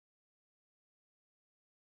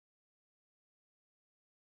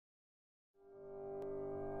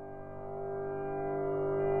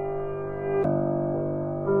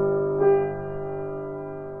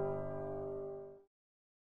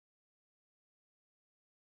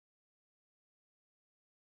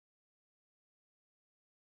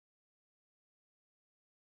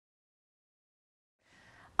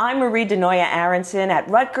I'm Marie DeNoia Aronsohn at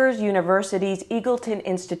Rutgers University's Eagleton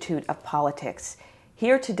Institute of Politics,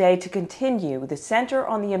 here today to continue the Center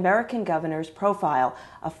on the American Governor's profile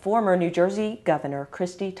of former New Jersey Governor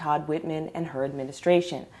Christie Todd Whitman and her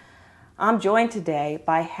administration. I'm joined today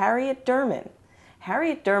by Harriet Derman.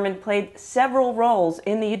 Harriet Derman played several roles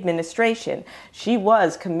in the administration. She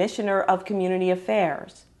was Commissioner of Community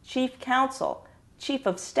Affairs, Chief Counsel, Chief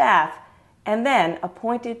of Staff, and then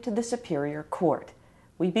appointed to the Superior Court.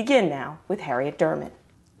 We begin now with Harriet Derman.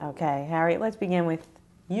 Okay, Harriet, let's begin with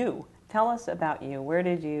you. Tell us about you. Where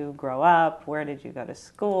did you grow up? Where did you go to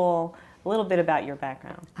school? A little bit about your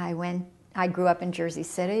background. I grew up in Jersey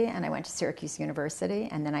City, and I went to Syracuse University,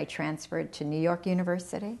 and then I transferred to New York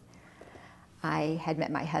University. I had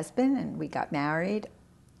met my husband, and we got married,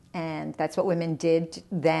 and that's what women did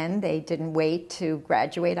then. They didn't wait to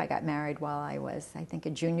graduate. I got married while I was, I think,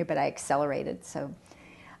 a junior, but I accelerated, so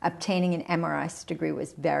obtaining an MRS degree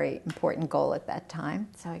was a very important goal at that time.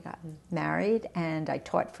 So I got married, and I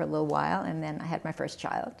taught for a little while, and then I had my first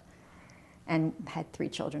child and had 3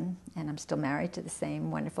 children, and I'm still married to the same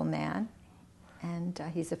wonderful man, and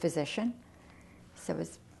he's a physician. So it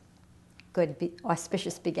was a good,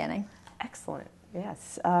 auspicious beginning. Excellent,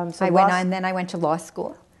 yes. Then I went to law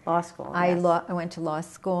school. Law school, I yes. I went to law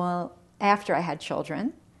school after I had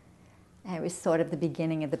children, and it was sort of the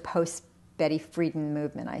beginning of the post-Betty Friedan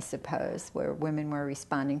movement, I suppose, where women were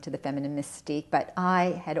responding to the feminine mystique. But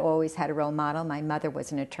I had always had a role model. My mother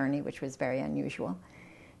was an attorney, which was very unusual.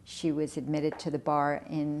 She was admitted to the bar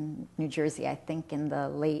in New Jersey, I think, in the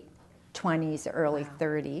late 20s, early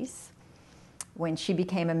 30s. When she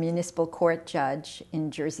became a municipal court judge in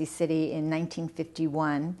Jersey City in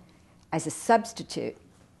 1951 as a substitute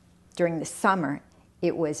during the summer,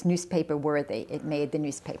 it was newspaper worthy. It made the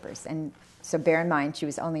newspapers. And so bear in mind, she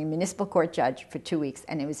was only a municipal court judge for 2 weeks,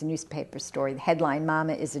 and it was a newspaper story. The headline,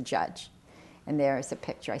 "Mama is a Judge." And there is a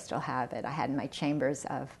picture, I still have it. I had in my chambers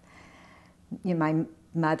of my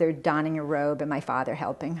mother donning a robe and my father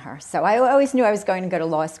helping her. So I always knew I was going to go to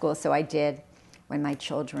law school, so I did when my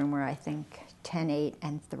children were, I think, 10, 8,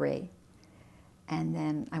 and 3. And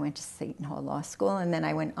then I went to Seton Hall Law School, and then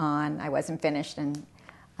I went on. I wasn't finished, and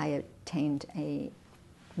I obtained a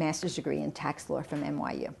master's degree in tax law from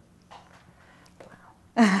NYU.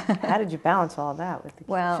 Wow. How did you balance all that with the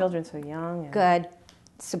children so young? Good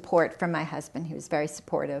support from my husband. He was very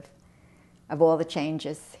supportive of all the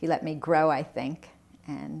changes. He let me grow, I think,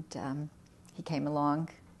 and he came along.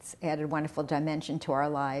 It's added a wonderful dimension to our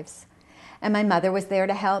lives. And my mother was there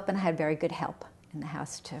to help, and I had very good help in the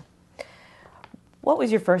house, too. What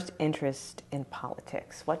was your first interest in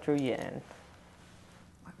politics? What drew you in?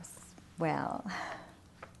 Well,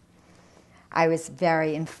 I was a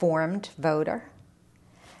very informed voter,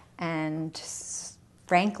 and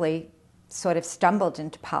frankly, sort of stumbled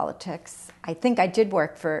into politics. I think I did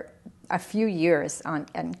work for a few years on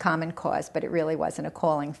Common Cause, but it really wasn't a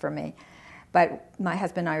calling for me. But my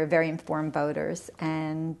husband and I were very informed voters,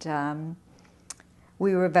 and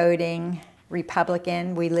we were voting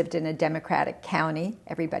Republican. We lived in a Democratic county.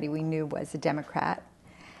 Everybody we knew was a Democrat.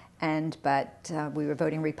 But we were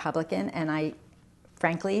voting Republican, and I,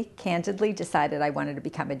 frankly, candidly decided I wanted to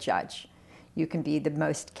become a judge. You can be the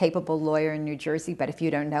most capable lawyer in New Jersey, but if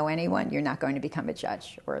you don't know anyone, you're not going to become a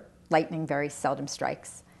judge, or lightning very seldom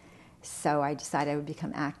strikes. So I decided I would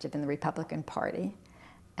become active in the Republican Party.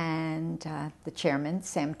 And the chairman,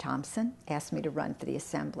 Sam Thompson, asked me to run for the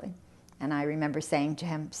assembly. And I remember saying to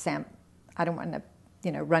him, "Sam, I don't want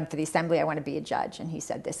to run for the assembly. I want to be a judge." And he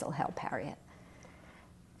said, "This will help, Harriet."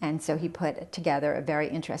 And so he put together a very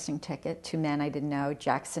interesting ticket. 2 men I didn't know,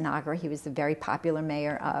 Jack Sinagro, he was the very popular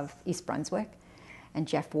mayor of East Brunswick, and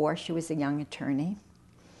Jeff Warsh, who was a young attorney.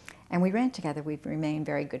 And we ran together. We've remained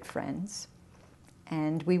very good friends.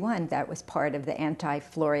 And we won. That was part of the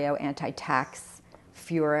anti-Florio, anti-tax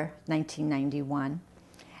furor 1991.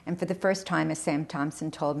 And for the first time, as Sam Thompson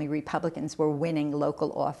told me, Republicans were winning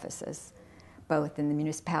local offices, both in the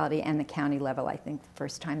municipality and the county level. I think the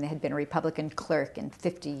first time there had been a Republican clerk in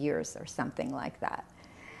 50 years or something like that.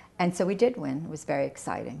 And so we did win. It was very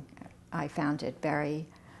exciting. I found it very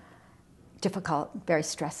difficult, very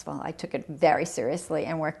stressful. I took it very seriously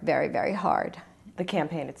and worked very, very hard. The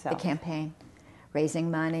campaign itself? The campaign, raising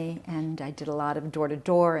money, and I did a lot of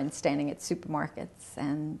door-to-door and standing at supermarkets.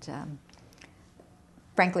 And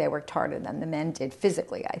frankly, I worked harder than the men did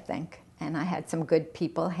physically, I think. And I had some good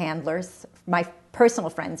people, handlers. My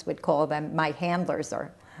personal friends would call them my handlers,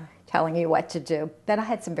 or telling you what to do. But I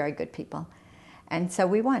had some very good people. And so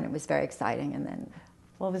we won. It was very exciting. And then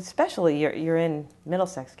Well, especially you're in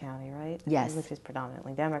Middlesex County, right? Yes. Which is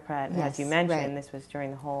predominantly Democrat. And Yes, as you mentioned, right. this was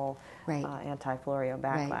during the whole Right. anti-Florio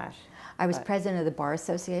backlash. Right. I was president of the Bar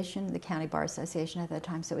Association, the County Bar Association at that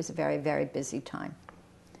time, so it was a very, very busy time.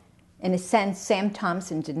 In a sense, Sam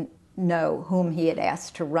Thompson didn't know whom he had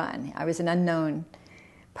asked to run. I was an unknown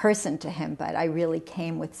person to him, but I really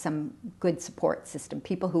came with some good support system.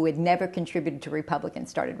 People who had never contributed to Republicans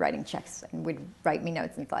started writing checks and would write me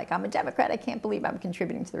notes and it's like, I'm a Democrat, I can't believe I'm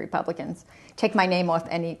contributing to the Republicans. Take my name off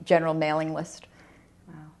any general mailing list.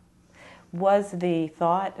 Wow. Was the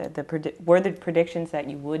thought, were the predictions that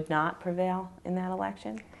you would not prevail in that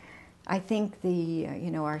election? I think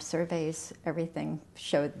our surveys, everything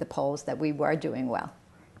showed the polls that we were doing well.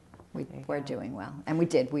 We were doing well. And we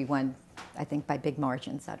did. We won, I think, by big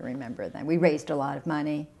margins. I don't remember then. We raised a lot of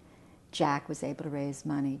money. Jack was able to raise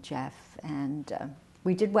money, Jeff. And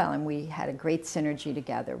we did well. And we had a great synergy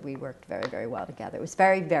together. We worked very, very well together. It was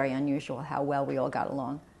very, very unusual how well we all got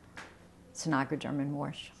along. Sinagra, Derman,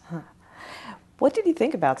 Warsh. Huh. What did you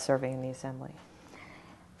think about serving in the Assembly?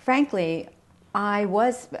 Frankly, I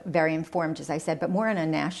was very informed, as I said, but more on a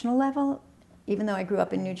national level. Even though I grew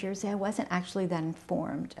up in New Jersey, I wasn't actually that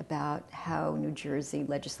informed about how New Jersey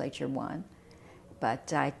legislature won.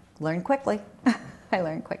 But I learned quickly.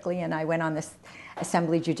 And I went on this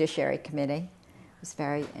Assembly Judiciary Committee. It was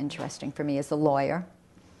very interesting for me as a lawyer.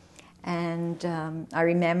 And I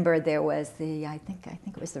remember there was I think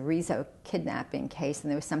it was the Rizzo kidnapping case,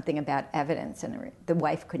 and there was something about evidence, and the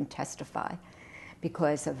wife couldn't testify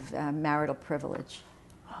because of marital privilege.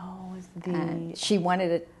 Oh, and she wanted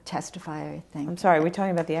to testify, I think. I'm sorry, we're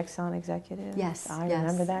talking about the Exxon executive? Yes. I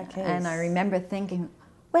remember that case. And I remember thinking,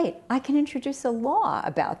 wait, I can introduce a law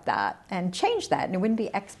about that and change that, and it wouldn't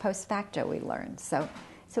be ex post facto, we learned. So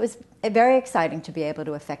it was very exciting to be able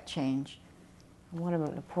to affect change. What an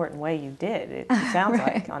important way you did, it sounds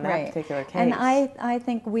like, on that particular case. And I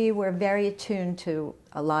think we were very attuned to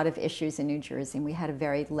a lot of issues in New Jersey, and we had a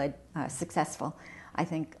very successful, I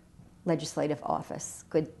think, legislative office,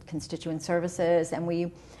 good constituent services, and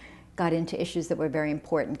we got into issues that were very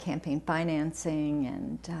important, campaign financing,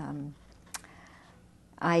 and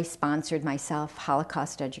I sponsored myself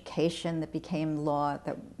Holocaust education that became law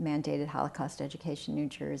that mandated Holocaust education in New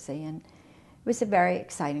Jersey, and it was a very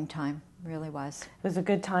exciting time, really was. It was a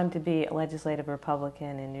good time to be a legislative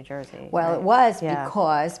Republican in New Jersey. Well, right? It was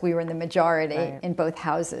because we were in the majority in both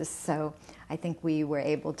houses, so I think we were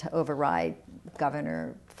able to override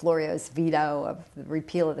Governor Florio's veto of the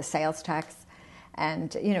repeal of the sales tax.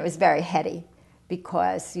 And, it was very heady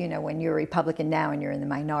because, when you're a Republican now and you're in the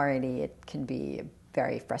minority, it can be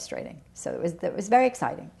very frustrating. So it was very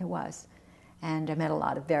exciting. It was. And I met a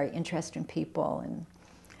lot of very interesting people, and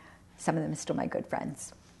some of them are still my good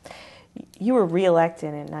friends. You were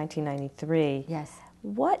reelected in 1993. Yes.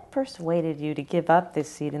 What persuaded you to give up this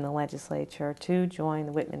seat in the legislature to join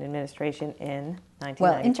the Whitman administration in 1994?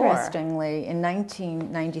 Well, interestingly, in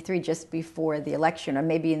 1993, just before the election, or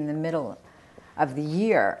maybe in the middle of the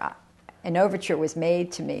year, an overture was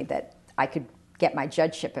made to me that I could get my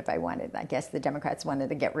judgeship if I wanted. I guess the Democrats wanted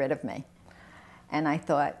to get rid of me. And I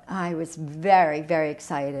thought, I was very, very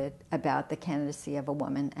excited about the candidacy of a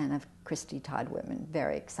woman and of Christy Todd Whitman,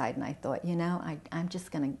 very excited. And I thought, I'm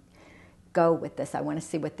just going to go with this. I want to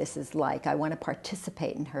see what this is like. I want to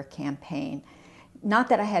participate in her campaign. Not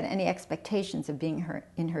that I had any expectations of being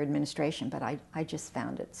in her administration, but I just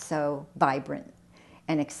found it so vibrant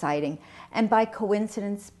and exciting. And by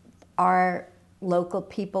coincidence, our local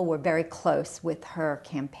people were very close with her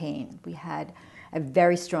campaign. We had a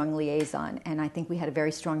very strong liaison, and I think we had a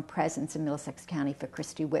very strong presence in Middlesex County for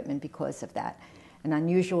Christy Whitman because of that. An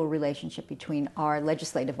unusual relationship between our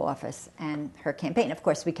legislative office and her campaign. Of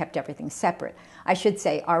course, we kept everything separate. I should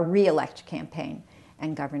say our re-elect campaign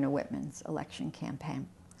and Governor Whitman's election campaign.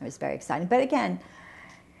 It was very exciting. But again,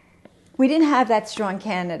 we didn't have that strong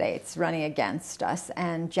candidates running against us.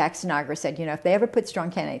 And Jack Sinagra said, if they ever put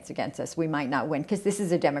strong candidates against us, we might not win because this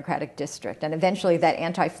is a Democratic district. And eventually that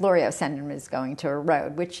anti-Florio sentiment is going to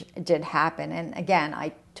erode, which did happen. And again,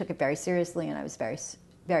 I took it very seriously and I was very,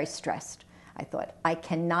 very stressed. I thought, I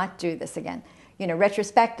cannot do this again.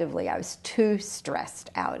 Retrospectively, I was too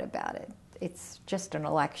stressed out about it. It's just an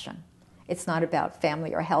election. It's not about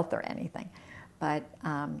family or health or anything. But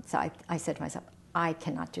so I said to myself, I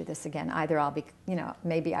cannot do this again. Either I'll be,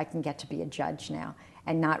 maybe I can get to be a judge now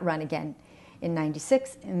and not run again. In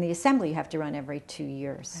 96, in the Assembly, you have to run every 2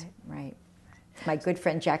 years, right? My good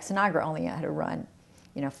friend Jack Sinagra only had to run,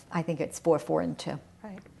 I think it's 4, 4, and 2.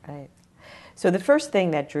 Right. So the first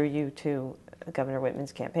thing that drew you to Governor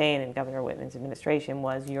Whitman's campaign and Governor Whitman's administration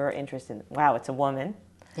was your interest in, wow, it's a woman.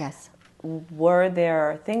 Yes. were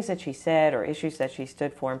there things that she said or issues that she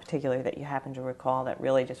stood for in particular that you happen to recall that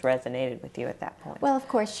really just resonated with you at that point? Well, of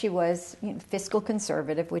course, she was fiscal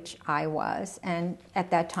conservative, which I was, and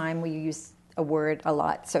at that time we used a word a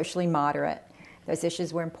lot, socially moderate. Those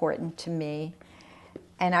issues were important to me.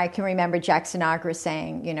 And I can remember Jack Sinatra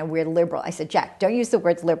saying, we're liberal. I said, Jack, don't use the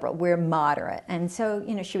word liberal, we're moderate. And so,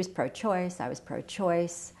 she was pro-choice, I was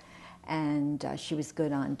pro-choice. And she was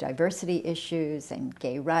good on diversity issues and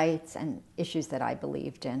gay rights and issues that I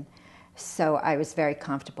believed in. So I was very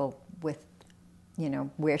comfortable with,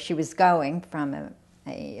 where she was going from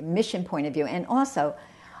a mission point of view. And also,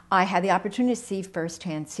 I had the opportunity to see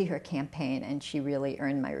firsthand, see her campaign, and she really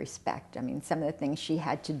earned my respect. I mean, some of the things she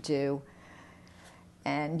had to do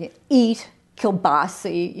and eat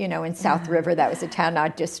kielbasa, in South River, that was a town,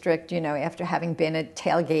 not district, after having been at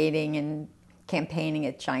tailgating and campaigning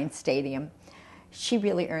at Giant Stadium. She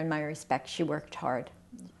really earned my respect. She worked hard.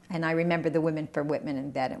 And I remember the Women for Whitman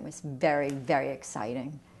event. It was very, very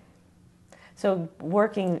exciting. So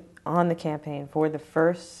working on the campaign for the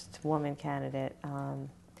first woman candidate,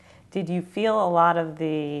 did you feel a lot of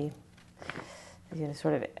the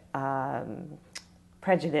sort of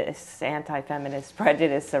prejudice, anti-feminist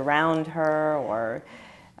prejudice around her, or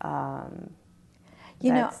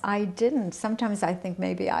I didn't. Sometimes I think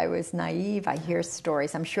maybe I was naive. I hear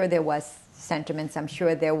stories. I'm sure there was sentiments. I'm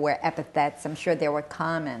sure there were epithets. I'm sure there were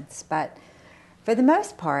comments. But for the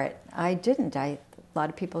most part, I didn't. A lot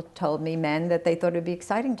of people told me, men, that they thought it would be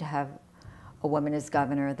exciting to have a woman as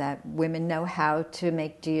governor, that women know how to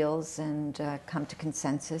make deals and come to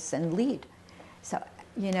consensus and lead. So,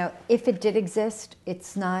 if it did exist,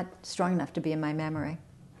 it's not strong enough to be in my memory.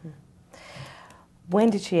 When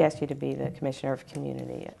did she ask you to be the Commissioner of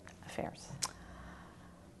Community Affairs?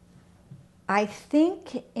 I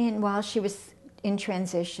think while she was in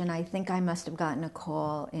transition, I think I must have gotten a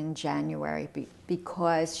call in January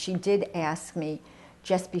because she did ask me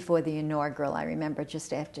just before the inaugural. I remember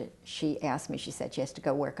just after she asked me, she said she has to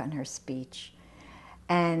go work on her speech.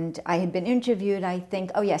 And I had been interviewed, I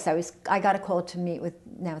think, I got a call to meet with,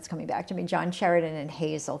 now it's coming back to me, John Sheridan and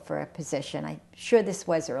Hazel for a position. I'm sure this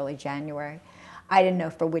was early January. I didn't know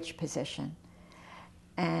for which position.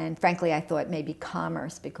 And frankly, I thought maybe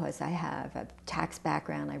commerce, because I have a tax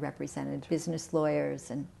background. I represented business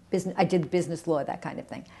lawyers and I did business law, that kind of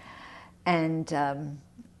thing. And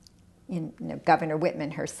Governor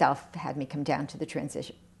Whitman herself had me come down to the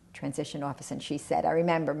transition office, and she said,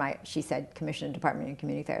 she said, Commissioner, Department of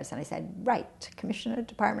Community Affairs. And I said, right, Commissioner,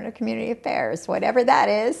 Department of Community Affairs, whatever that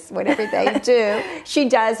is, whatever they do, she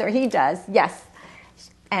does or he does, yes.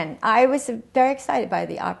 And I was very excited by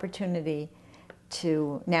the opportunity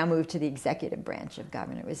to now move to the executive branch of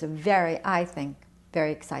government. It was a very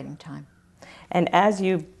exciting time. And as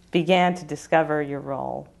you began to discover your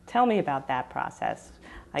role, tell me about that process.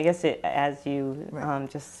 I guess as you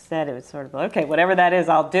just said, it was sort of, okay, whatever that is,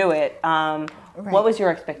 I'll do it. What was your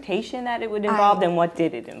expectation that it would involve, and what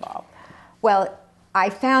did it involve? Well, I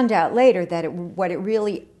found out later that what it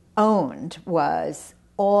really owned was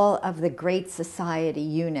all of the great society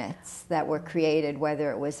units that were created,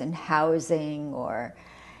 whether it was in housing or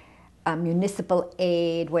municipal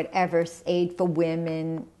aid, whatever, aid for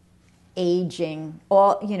women, aging,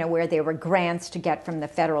 all, where there were grants to get from the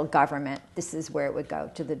federal government. This is where it would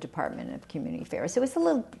go, to the Department of Community Affairs. It was a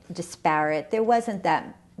little disparate. There was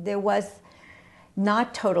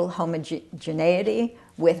not total homogeneity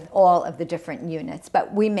with all of the different units,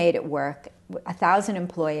 but we made it work. 1,000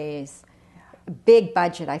 employees, big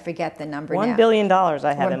budget. I forget the number now. $1 billion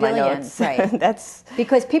I have in my notes. Right. That's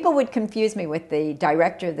because people would confuse me with the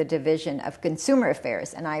director of the Division of Consumer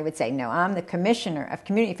Affairs, and I would say, no, I'm the Commissioner of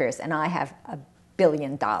Community Affairs, and I have $1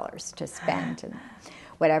 billion to spend and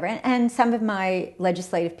whatever. And some of my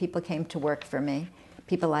legislative people came to work for me,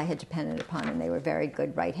 people I had depended upon, and they were very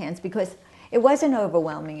good right hands, because it was an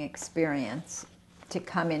overwhelming experience to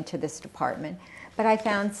come into this department. But I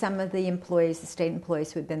found some of the employees, the state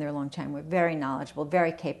employees who had been there a long time, were very knowledgeable,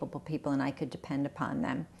 very capable people, and I could depend upon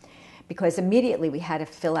them. Because immediately we had to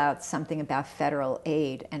fill out something about federal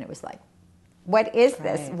aid, and it was like, what is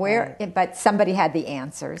this? Right. But somebody had the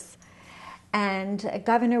answers. And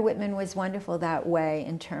Governor Whitman was wonderful that way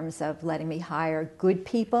in terms of letting me hire good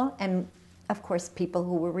people, and of course people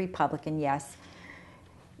who were Republican, yes.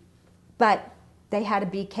 But they had to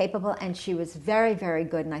be capable, and she was very, very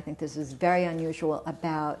good, and I think this was very unusual,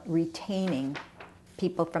 about retaining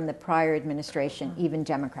people from the prior administration, even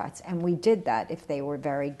Democrats. And we did that if they were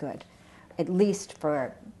very good, at least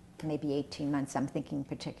for maybe 18 months. I'm thinking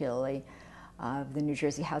particularly of the New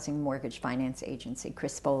Jersey Housing Mortgage Finance Agency.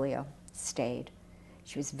 Chris Folio stayed.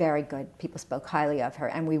 She was very good. People spoke highly of her,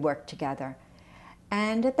 and we worked together.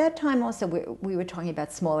 And at that time also, we were talking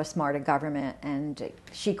about smaller, smarter government, and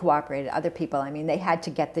she cooperated. Other people, I mean, they had to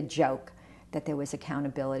get the joke that there was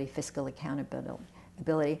accountability, fiscal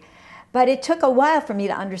accountability. But it took a while for me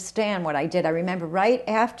to understand what I did. I remember right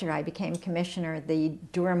after I became commissioner, the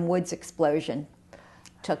Durham Woods explosion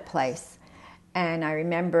took place. And I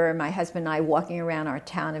remember my husband and I walking around our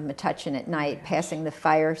town of Metuchen at night, passing the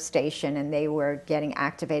fire station, and they were getting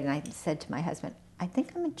activated. And I said to my husband, I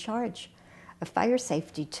think I'm in charge of fire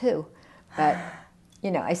safety too. But,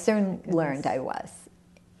 I soon learned I was.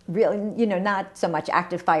 Really, not so much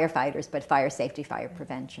active firefighters, but fire safety, fire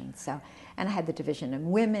prevention. So, and I had the Division of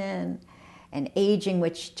Women and Aging,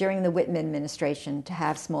 which during the Whitman administration, to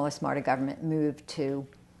have smaller, smarter government, moved to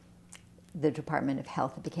the Department of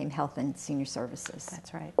Health. It became Health and Senior Services.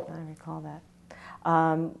 That's right. I recall that.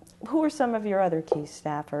 Who were some of your other key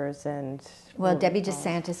staffers? Well, Debbie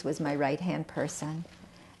DeSantis was my right-hand person,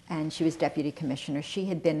 and she was deputy commissioner. She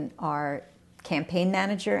had been our campaign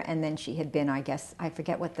manager, and then she had been, I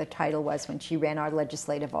forget what the title was when she ran our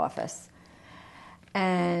legislative office.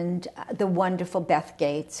 And the wonderful Beth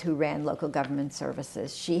Gates, who ran local government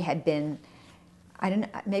services. She had been,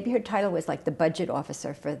 maybe her title was like the budget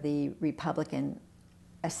officer for the Republican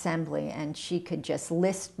Assembly, and she could just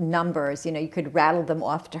list numbers. You could rattle them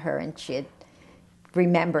off to her, and she'd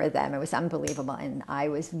remember them. It was unbelievable, and I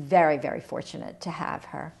was very, very fortunate to have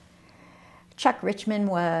her. Chuck Richmond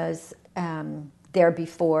was there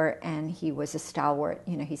before, and he was a stalwart.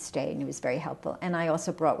 He stayed, and he was very helpful. And I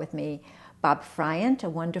also brought with me Bob Friant, a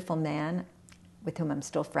wonderful man with whom I'm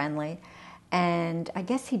still friendly. And I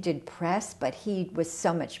guess he did press, but he was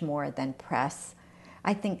so much more than press.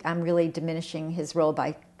 I think I'm really diminishing his role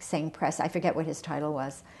by saying press. I forget what his title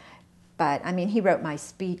was. But, he wrote my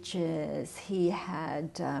speeches. He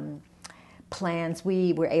had plans.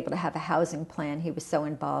 We were able to have a housing plan. He was so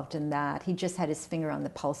involved in that. He just had his finger on the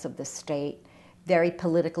pulse of the state, very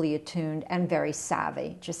politically attuned and very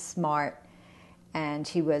savvy, just smart. And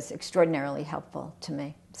he was extraordinarily helpful to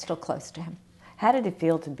me, still close to him. How did it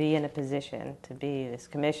feel to be in a position to be this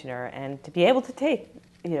commissioner and to be able to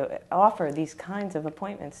offer these kinds of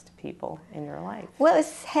appointments to people in your life? Well,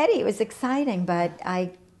 it's heady. It was exciting, but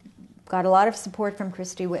I got a lot of support from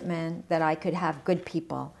Christy Whitman that I could have good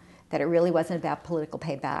people, that it really wasn't about political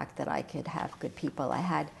payback, that I could have good people. I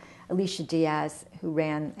had Alicia Diaz, who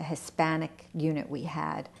ran a Hispanic unit we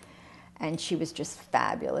had, and she was just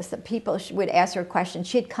fabulous. The people would ask her a question.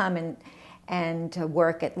 She'd come and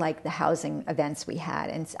work at the housing events we had.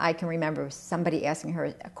 And I can remember somebody asking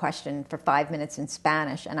her a question for 5 minutes in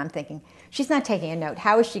Spanish, and I'm thinking, she's not taking a note.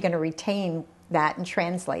 How is she going to retain that and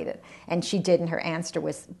translate it? And she did, and her answer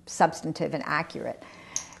was substantive and accurate.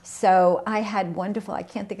 So I had wonderful, I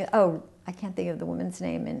can't think of the woman's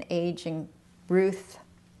name in aging, Ruth.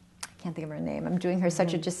 I can't think of her name. I'm doing her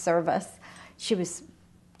such a disservice. She was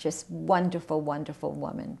just wonderful, wonderful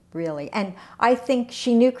woman, really. And I think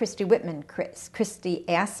she knew Christy Whitman. Christy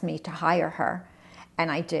asked me to hire her,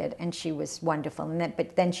 and I did, and she was wonderful.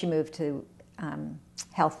 But then she moved to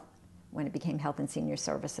health when it became Health and Senior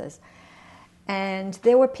Services. And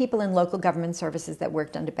there were people in local government services that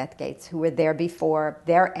worked under Beth Gates who were there before,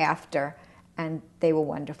 thereafter, and they were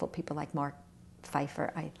wonderful people like Mark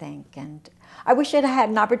Pfeiffer, I think. And I wish I'd had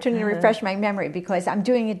an opportunity to refresh my memory, because I'm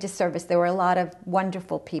doing a disservice. There were a lot of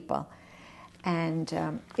wonderful people, and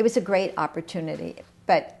it was a great opportunity.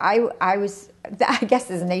 But I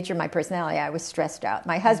guess as the nature of my personality, I was stressed out.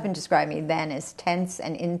 My husband described me then as tense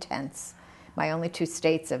and intense, my only two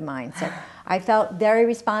states of mind. So I felt very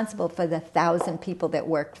responsible for the 1,000 people that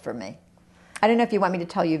worked for me. I don't know if you want me to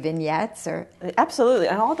tell you vignettes or... Absolutely,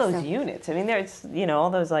 and all those units. There's, all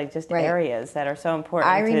those areas that are so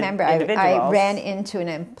important. I remember to individuals. I ran into an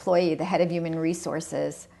employee, the head of human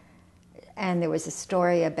resources, and there was a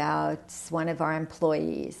story about one of our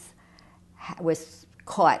employees was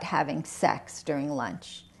caught having sex during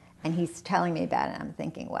lunch. And he's telling me about it, and I'm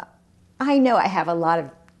thinking, well, I know I have a lot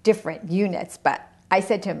of different units, but I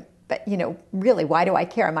said to him, but, really, why do I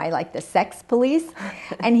care? Am I like the sex police?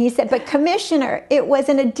 And he said, but Commissioner, it was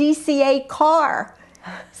in a DCA car.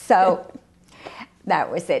 So that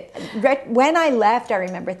was it. When I left, I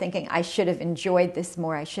remember thinking I should have enjoyed this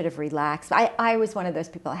more. I should have relaxed. I was one of those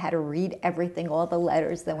people. I had to read everything, all the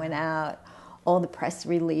letters that went out, all the press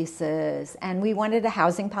releases. And we wanted a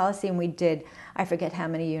housing policy, and we did, I forget how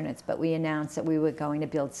many units, but we announced that we were going to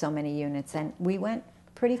build so many units. And we went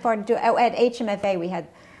pretty far to do it. At HMFA, we had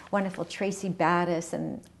wonderful Tracy Battis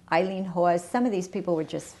and Eileen Hawes. Some of these people were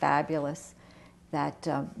just fabulous that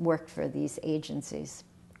worked for these agencies.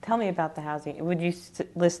 Tell me about the housing. Would you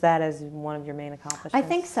list that as one of your main accomplishments? I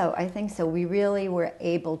think so. I think so. We really were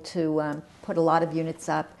able to put a lot of units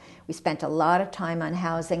up. We spent a lot of time on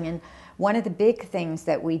housing. And one of the big things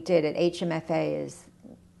that we did at HMFA is,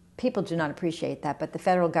 people do not appreciate that, but the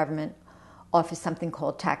federal government offers something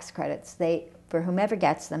called tax credits. For whomever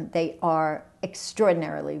gets them, they are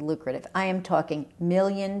extraordinarily lucrative. I am talking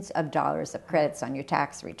millions of dollars of credits on your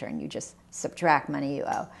tax return. You just subtract money you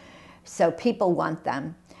owe. So people want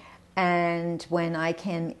them. And when I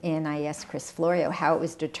came in, I asked Chris Florio how it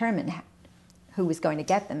was determined who was going to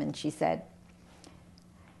get them. And she said,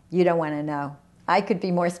 "You don't want to know." I could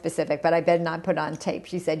be more specific, but I better not put on tape.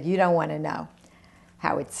 She said, "You don't want to know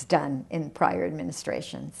how it's done in prior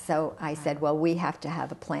administrations." So I said, well, we have to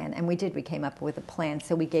have a plan. And we did. We came up with a plan.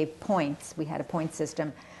 So we gave points. We had a point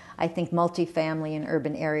system. I think multifamily in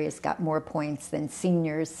urban areas got more points than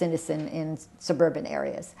seniors, citizen in suburban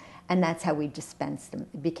areas. And that's how we dispensed them.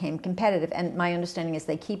 It became competitive. And my understanding is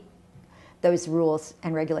they keep those rules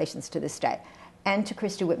and regulations to this day. And to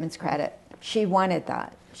Christy Whitman's credit, she wanted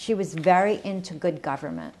that. She was very into good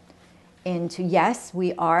government. Into, yes,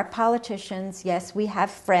 we are politicians, yes, we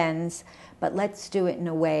have friends, but let's do it in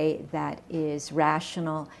a way that is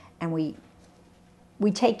rational, and we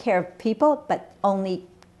take care of people, but only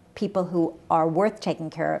people who are worth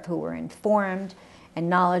taking care of, who are informed and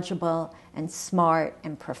knowledgeable and smart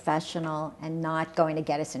and professional and not going to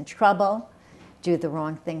get us in trouble, do the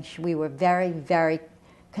wrong thing. We were very, very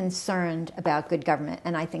concerned about good government,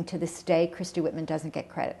 and I think to this day, Christy Whitman doesn't get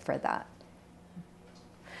credit for that.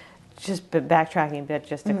 Just backtracking a bit,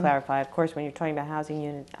 just to clarify, of course, when you're talking about housing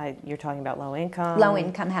units, you're talking about low income. Low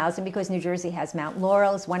income housing, because New Jersey has Mount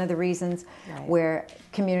Laurel is one of the reasons where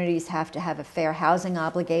communities have to have a fair housing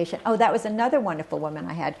obligation. Oh, that was another wonderful woman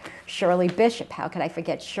I had, Shirley Bishop. How could I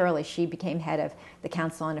forget Shirley? She became head of the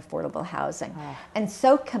Council on Affordable Housing. And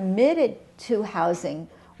so committed to housing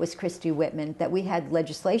was Christy Whitman that we had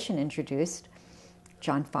legislation introduced.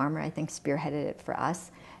 John Farmer, I think, spearheaded it for us,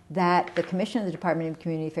 that the Commission of the Department of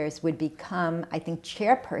Community Affairs would become, I think,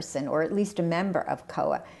 chairperson or at least a member of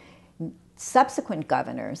COA. Subsequent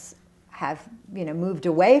governors have, moved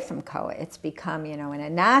away from COA. It's become, an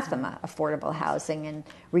anathema, affordable housing and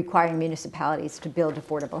requiring municipalities to build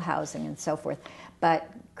affordable housing and so forth.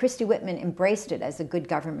 But Christy Whitman embraced it as a good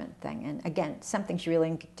government thing. And again, something she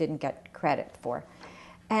really didn't get credit for.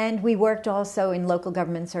 And we worked also in local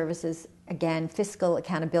government services. Again, fiscal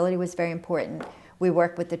accountability was very important. We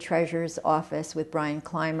worked with the Treasurer's Office, with Brian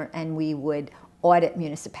Clymer, and we would audit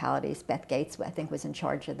municipalities. Beth Gates, I think, was in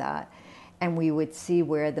charge of that. And we would see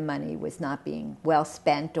where the money was not being well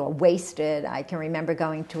spent or wasted. I can remember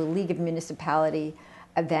going to a League of Municipality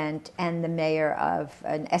event, and the mayor of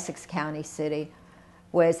an Essex County city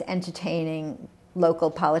was entertaining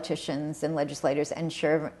local politicians and legislators and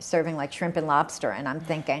serving like shrimp and lobster. And I'm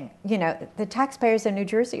thinking, the taxpayers in New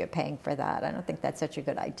Jersey are paying for that. I don't think that's such a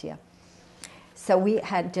good idea. So we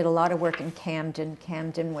did a lot of work in Camden.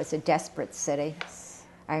 Camden was a desperate city.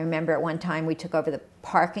 I remember at one time we took over the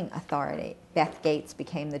parking authority. Beth Gates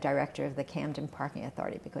became the director of the Camden Parking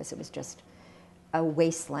Authority because it was just a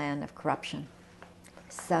wasteland of corruption.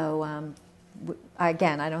 So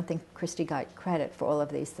again, I don't think Christy got credit for all of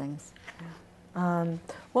these things. The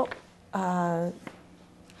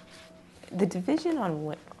division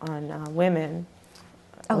on women.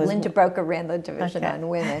 Oh, Linda Broker ran the division on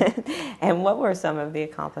women. And what were some of the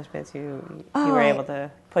accomplishments you were able to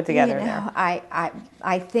put together there?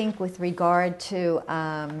 I think with regard to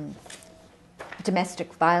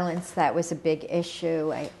domestic violence, that was a big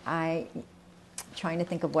issue. I trying to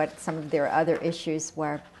think of what some of their other issues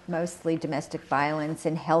were, mostly domestic violence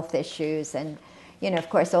and health issues. And, of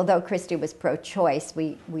course, although Christy was pro-choice,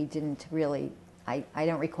 we didn't really, I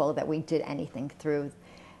don't recall that we did anything through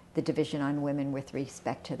the Division on Women with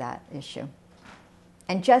respect to that issue.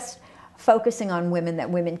 And just focusing on women, that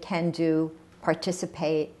women can do,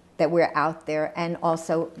 participate, that we're out there, and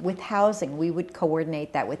also with housing. We would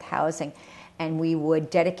coordinate that with housing, and we would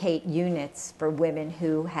dedicate units for women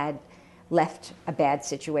who had left a bad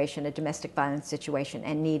situation, a domestic violence situation,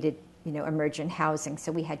 and needed, emergent housing.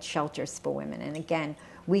 So we had shelters for women. And again,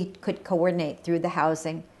 we could coordinate through the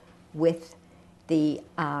housing with the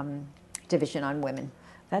Division on Women.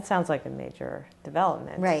 That sounds like a major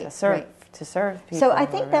development, right? To serve people. So I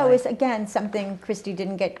think that was, again, something Christy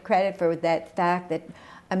didn't get credit for, that fact that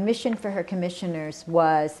a mission for her commissioners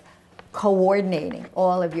was coordinating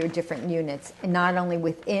all of your different units, and not only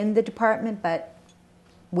within the department, but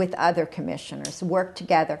with other commissioners. Work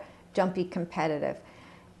together. Don't be competitive.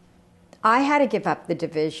 I had to give up the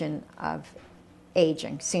Division of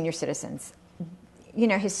Aging, senior citizens.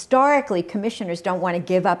 historically, commissioners don't want to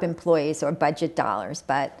give up employees or budget dollars,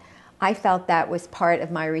 but I felt that was part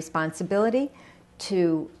of my responsibility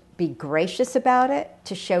to be gracious about it,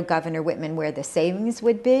 to show Governor Whitman where the savings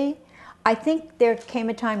would be. I think there came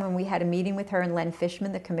a time when we had a meeting with her and Len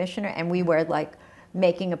Fishman, the commissioner, and we were like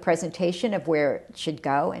making a presentation of where it should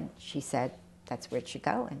go, and she said, that's where it should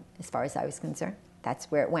go, and as far as I was concerned,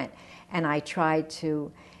 that's where it went. And I tried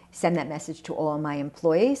to send that message to all my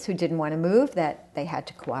employees who didn't want to move, that they had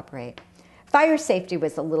to cooperate. Fire safety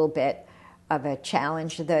was a little bit of a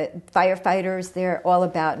challenge. The firefighters, they're all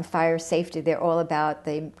about, in fire safety, they're all about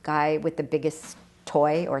the guy with the biggest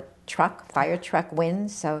toy or truck, fire truck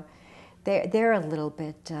wins. So they're a little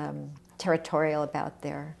bit territorial about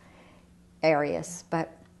their areas,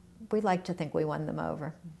 but we like to think we won them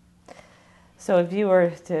over. So if you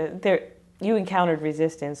were to, you encountered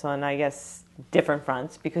resistance on, I guess, different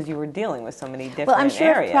fronts because you were dealing with so many different areas.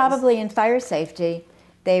 Well, I'm sure probably in fire safety,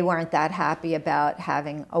 they weren't that happy about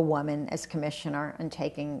having a woman as commissioner and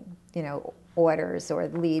taking, orders or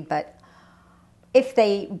lead. But if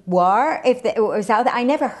they were, it was out there, I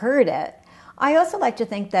never heard it. I also like to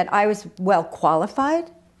think that I was well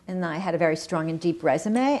qualified and I had a very strong and deep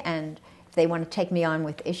resume. And if they want to take me on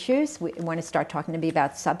with issues, we want to start talking to me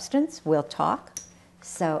about substance, we'll talk.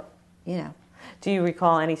 So, Do you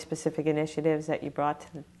recall any specific initiatives that you brought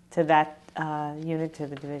to that unit, to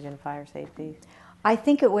the Division of Fire Safety? I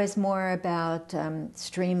think it was more about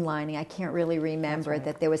streamlining. I can't really remember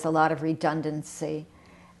that there was a lot of redundancy.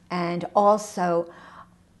 And also,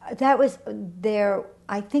 that was there.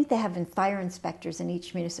 I think they have fire inspectors in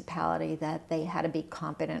each municipality that they had to be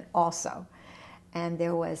competent also. And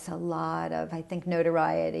there was a lot of, I think,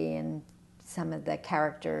 notoriety, and some of the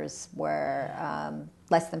characters were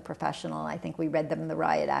less than professional. I think we read them in the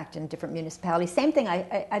Riot Act in different municipalities. Same thing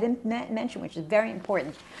I didn't mention, which is very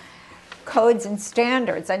important. Codes and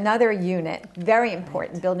standards, another unit, very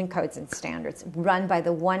important, building codes and standards, run by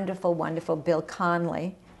the wonderful, wonderful Bill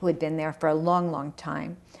Conley, who had been there for a long, long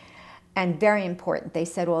time. And very important, they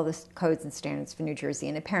set all the codes and standards for New Jersey,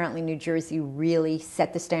 and apparently New Jersey really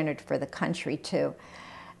set the standard for the country too.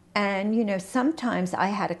 And sometimes I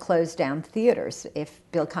had to close down theaters if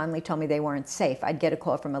Bill Conley told me they weren't safe. I'd get a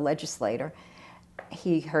call from a legislator.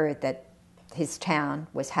 He heard that his town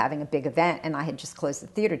was having a big event and I had just closed the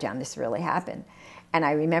theater down. This really happened. And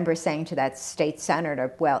I remember saying to that state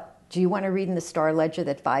senator, well, do you want to read in the Star-Ledger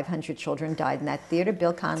that 500 children died in that theater?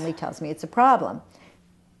 Bill Conley tells me it's a problem.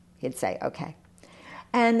 He'd say, okay.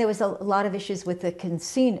 And there was a lot of issues with the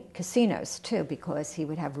casinos too, because he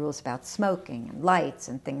would have rules about smoking and lights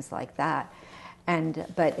and things like that.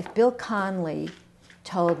 But if Bill Conley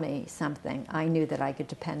told me something, I knew that I could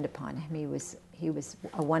depend upon him. He was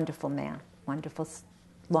a wonderful man, wonderful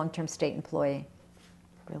long-term state employee.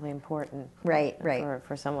 Really important. Right.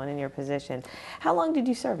 For someone in your position. How long did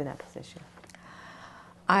you serve in that position?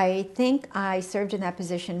 I think I served in that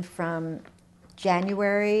position from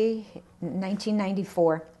January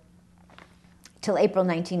 1994 till April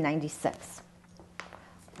 1996.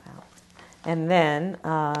 Wow. And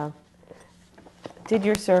then, did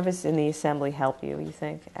your service in the Assembly help you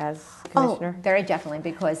think, as commissioner? Oh, very definitely,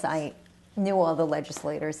 because I knew all the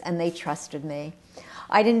legislators and they trusted me.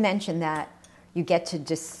 I didn't mention that you get to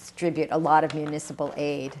distribute a lot of municipal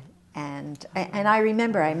aid. And I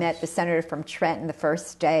remember I met the senator from Trenton the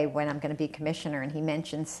first day when I'm going to be commissioner, and he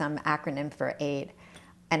mentioned some acronym for aid.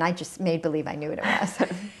 And I just made believe I knew what it was.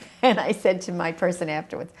 And I said to my person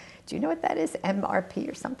afterwards, do you know what that is? MRP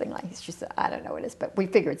or something like that? She said, I don't know what it is, but we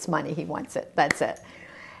figure it's money. He wants it. That's it.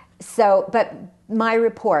 So, but my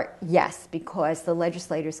report, yes, because the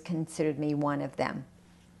legislators considered me one of them.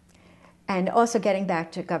 And also getting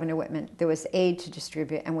back to Governor Whitman, there was aid to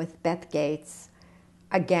distribute. And with Beth Gates,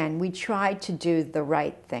 again, we tried to do the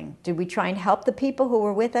right thing. Did we try and help the people who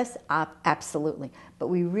were with us? Absolutely. But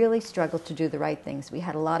we really struggled to do the right things. We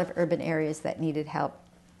had a lot of urban areas that needed help.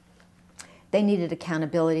 They needed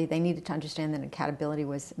accountability. They needed to understand that accountability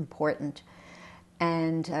was important.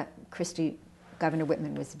 And Governor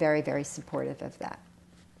Whitman was very, very supportive of that.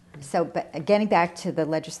 So, but getting back to the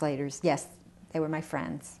legislators, yes, they were my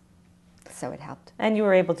friends. So it helped. And you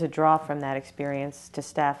were able to draw from that experience to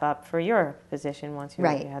staff up for your position once you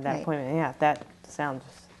had that appointment. Yeah, that sounds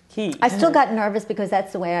key. I still got nervous because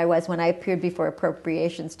that's the way I was when I appeared before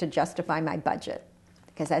appropriations to justify my budget.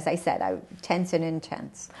 Because as I said, I was tense and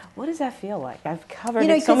intense. What does that feel like? I've covered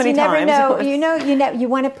it so many times. You never know. You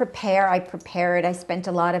want to prepare. I prepared. I spent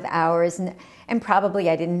a lot of hours, and probably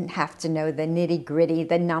I didn't have to know the nitty-gritty,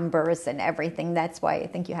 the numbers and everything. That's why I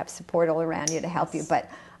think you have support all around you to help you. But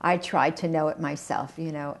I tried to know it myself,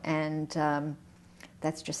 and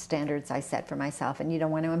That's just standards I set for myself. And you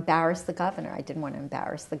don't want to embarrass the governor. I didn't want to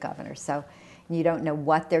embarrass the governor. So you don't know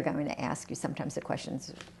what they're going to ask you. Sometimes the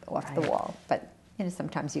question's off the wall. But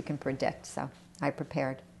sometimes you can predict. So I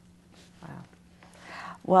prepared. Wow.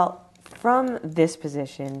 Well, from this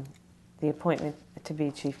position, the appointment to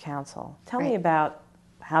be chief counsel, tell me about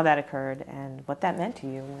how that occurred and what that meant to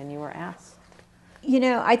you when you were asked.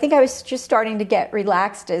 I think I was just starting to get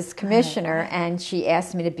relaxed as commissioner, and she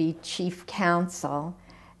asked me to be chief counsel,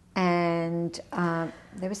 and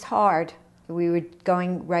it was hard. We were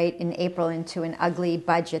going right in April into an ugly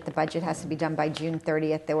budget. The budget has to be done by June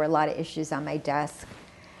 30th. There were a lot of issues on my desk,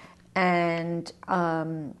 and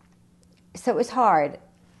so it was hard.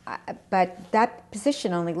 But that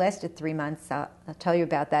position only lasted 3 months. I'll tell you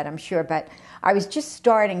about that, I'm sure. But I was just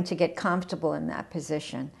starting to get comfortable in that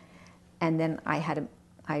position. And then I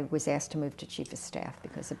was asked to move to chief of staff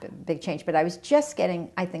because of a big change. But I was just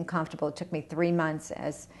getting, I think, comfortable. It took me 3 months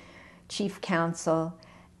as chief counsel,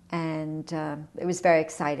 and it was very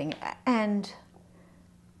exciting. And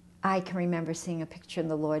I can remember seeing a picture in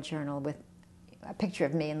the Law Journal with a picture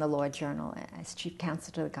of me in the Law Journal as chief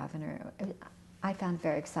counsel to the governor. I found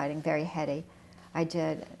very exciting, very heady. I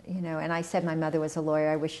did, and I said my mother was a lawyer.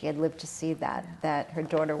 I wish she had lived to see that her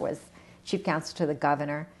daughter was chief counsel to the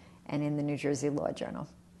governor and in the New Jersey Law Journal.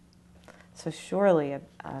 So surely a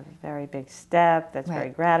very big step. That's very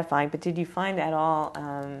gratifying. But did you find at all,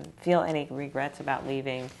 feel any regrets about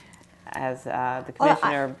leaving as the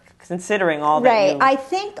commissioner, considering all that you I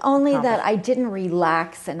think only accomplished? that I didn't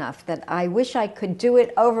relax enough, that I wish I could do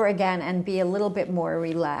it over again and be a little bit more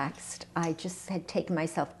relaxed. I just had taken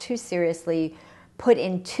myself too seriously, put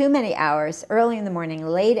in too many hours, early in the morning,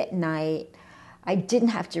 late at night. I didn't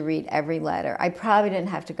have to read every letter. I probably didn't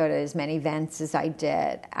have to go to as many events as I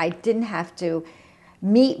did. I didn't have to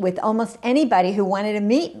meet with almost anybody who wanted to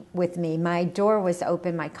meet with me. My door was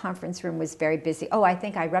open. My conference room was very busy. Oh, I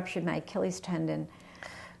think I ruptured my Achilles tendon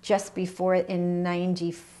just before in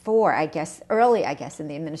 94, early in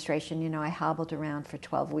the administration. I hobbled around for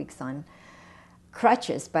 12 weeks on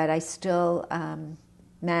crutches, but I still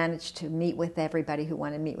managed to meet with everybody who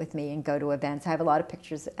wanted to meet with me and go to events. I have a lot of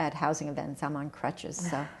pictures at housing events. I'm on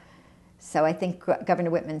crutches, so I think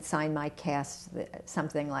Governor Whitman signed my cast,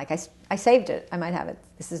 something like, I saved it. I might have it.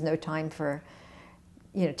 This is no time for,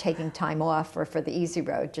 taking time off or for the easy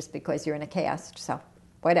road just because you're in a cast. So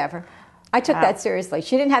whatever. I took that seriously.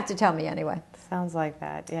 She didn't have to tell me anyway. Sounds like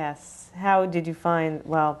that, yes. How did you find,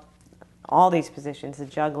 all these positions, the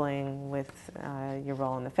juggling with your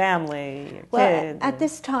role in the family, your kids? At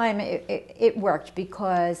this time, it worked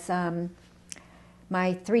because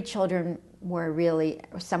my 3 children were really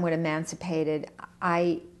somewhat emancipated.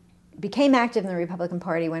 I became active in the Republican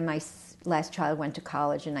Party when my last child went to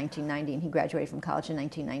college in 1990, and he graduated from college in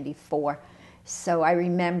 1994. So I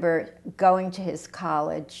remember going to his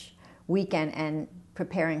college weekend and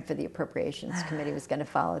preparing for the Appropriations Committee. Was going to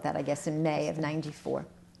follow that, I guess, in May of 94.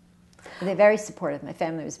 They're very supportive. My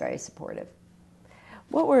family was very supportive.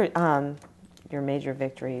 What were your major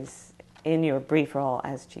victories in your brief role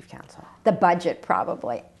as chief counsel? The budget,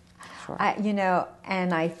 probably. Sure.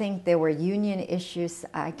 And I think there were union issues.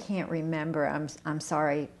 I can't remember. I'm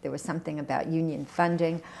sorry. There was something about union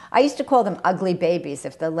funding. I used to call them ugly babies.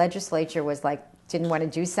 If the legislature was didn't want to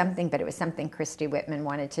do something, but it was something Christy Whitman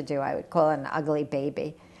wanted to do, I would call it an ugly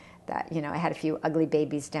baby. That, I had a few ugly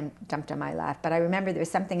babies dumped on my lap. But I remember there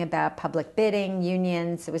was something about public bidding,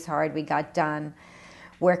 unions. It was hard. We got done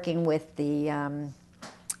working with the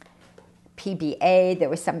PBA. There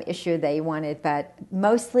was some issue they wanted, but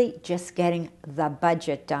mostly just getting the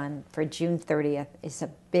budget done for June 30th is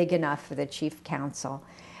big enough for the chief counsel.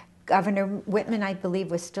 Governor Whitman, I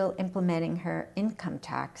believe, was still implementing her income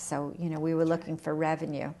tax. So, we were looking for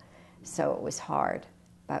revenue. So it was hard.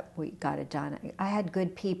 But we got it done. I had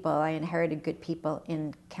good people. I inherited good people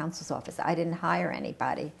in counsel's office. I didn't hire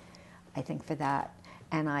anybody, I think, for that.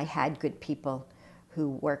 And I had good people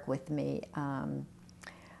who work with me.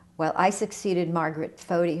 I succeeded Margaret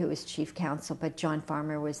Fody, who was chief counsel, but John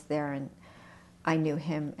Farmer was there, and I knew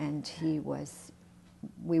him, and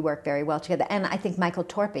we worked very well together. And I think Michael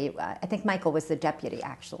Torpy, I think Michael was the deputy,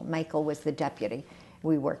 actually. Michael was the deputy.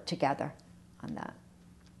 We worked together on that.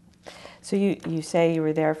 So you say you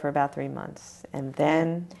were there for about 3 months, and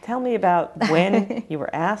then tell me about when you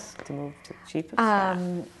were asked to move to chief of staff.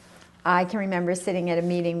 I can remember sitting at a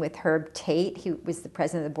meeting with Herb Tate. He was the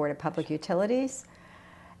president of the Board of Public Utilities,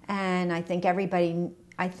 and I think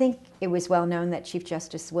it was well known that Chief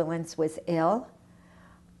Justice Willens was ill,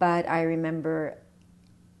 but I remember,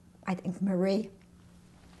 I think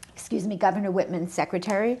Governor Whitman's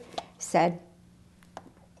secretary said,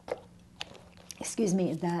 excuse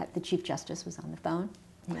me, that the Chief Justice was on the phone.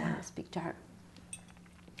 He wanted to speak to her.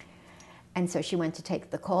 And so she went to take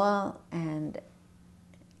the call, and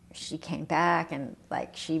she came back, and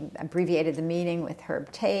she abbreviated the meeting with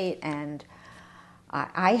Herb Tate, and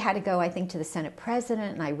I had to go, I think, to the Senate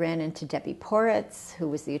President, and I ran into Debbie Poritz, who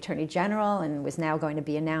was the Attorney General and was now going to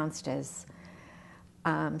be announced as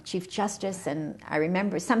Chief Justice. And I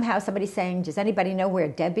remember somehow somebody saying, "Does anybody know where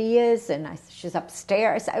Debbie is?" And she's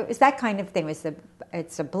upstairs. It was that kind of thing.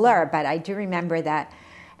 It's a blur, but I do remember that.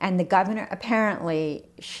 And the governor, apparently,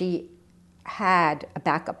 she had a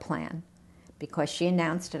backup plan because she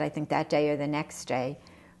announced it, I think, that day or the next day.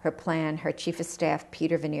 Her plan, her Chief of Staff,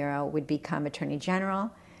 Peter Venero, would become Attorney General,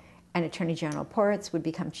 and Attorney General Poritz would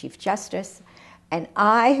become Chief Justice. And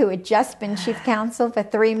I, who had just been Chief Counsel for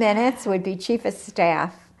 3 minutes, would be Chief of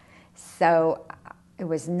Staff. So it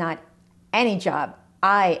was not any job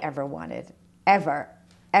I ever wanted, ever,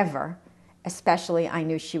 ever. Especially I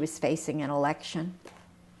knew she was facing an election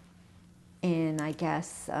in, I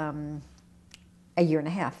guess, a year and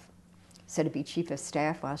a half. So to be Chief of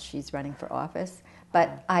Staff while she's running for office.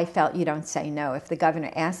 But I felt you don't say no. If the governor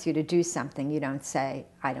asks you to do something, you don't say,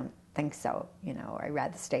 "I don't think so," or I'd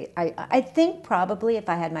rather stay. I think probably if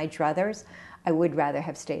I had my druthers, I would rather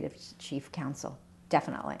have stayed as Chief Counsel,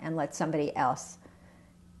 definitely, and let somebody else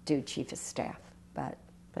do Chief of Staff. But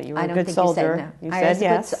you were a good soldier. You said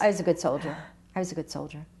yes. I was a good soldier.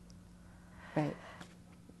 Right.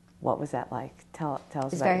 What was that like? Tell us about it.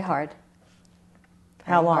 It was very hard.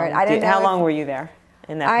 How long? How long were you there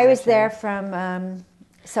in that I position? was there from,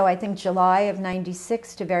 so I think July of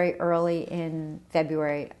 96 to very early in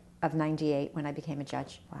February of 98 when I became a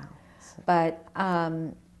judge. Wow. But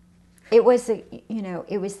it was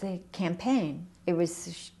the campaign. It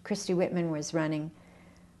was, Christy Whitman was going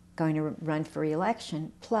to run for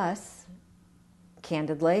re-election. Plus,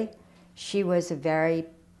 candidly, she was a very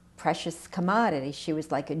precious commodity. She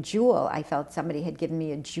was like a jewel. I felt somebody had given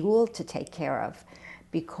me a jewel to take care of,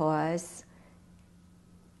 because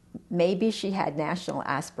maybe she had national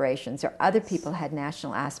aspirations or other people had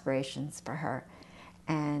national aspirations for her.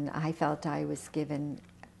 And I felt I was given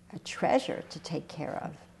a treasure to take care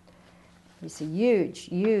of. It was a huge,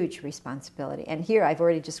 huge responsibility. And here I've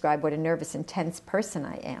already described what a nervous, intense person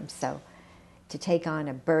I am. So to take on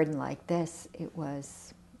a burden like this, it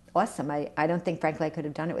was awesome. I don't think, frankly, I could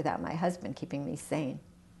have done it without my husband keeping me sane.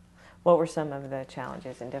 What were some of the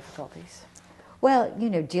challenges and difficulties? Well,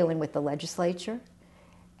 dealing with the legislature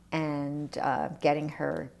and getting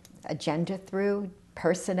her agenda through,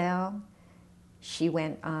 personnel. She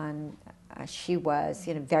went on, she was,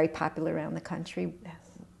 very popular around the country. Yes.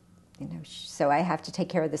 So I have to take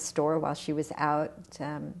care of the store while she was out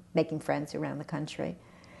making friends around the country.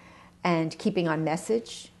 And keeping on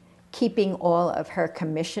message, keeping all of her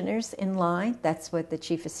commissioners in line. That's what the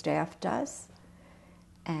Chief of Staff does.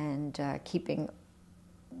 And keeping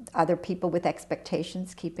other people with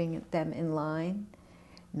expectations, keeping them in line,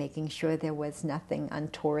 making sure there was nothing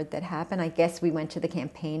untoward that happened. I guess we went to the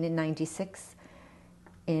campaign in 96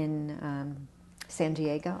 in San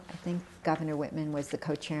Diego. I think Governor Whitman was the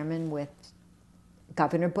co-chairman with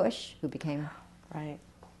Governor Bush, who became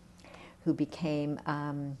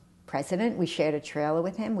president. We shared a trailer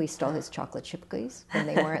with him. We stole his chocolate chip cookies when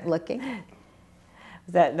they weren't looking.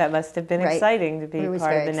 That must have been exciting to be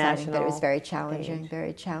part of the national. But it was very challenging,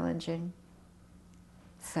 very challenging.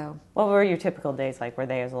 So, what were your typical days like? Were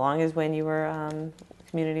they as long as when you were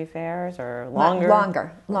community affairs, or longer?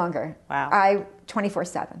 Longer. Wow.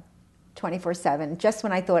 24/7. Just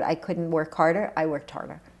when I thought I couldn't work harder, I worked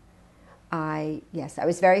harder. I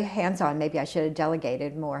was very hands-on. Maybe I should have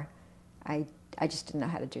delegated more. I just didn't know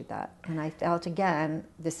how to do that. And I felt, again,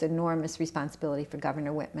 this enormous responsibility for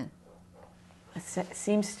Governor Whitman. It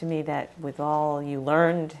seems to me that with all you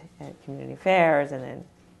learned at community affairs and then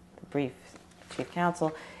the brief Chief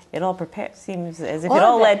Counsel, it all seems as if it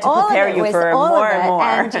all led to prepare you for more and more.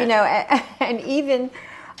 And, and even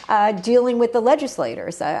dealing with the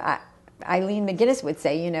legislators. Eileen McGinnis would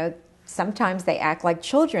say, sometimes they act like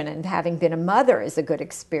children, and having been a mother is a good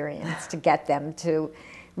experience to get them to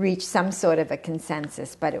reach some sort of a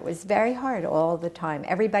consensus. But it was very hard all the time.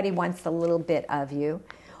 Everybody wants a little bit of you.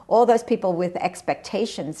 All those people with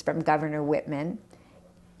expectations from Governor Whitman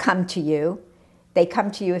come to you. They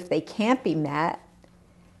come to you if they can't be met.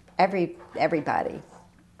 Everybody.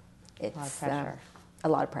 It's a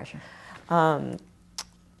lot of pressure.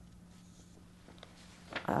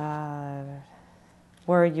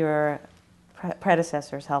 Were your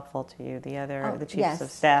predecessors helpful to you? The chiefs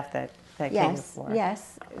of staff that came before?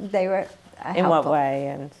 Yes, they were helpful. In what way?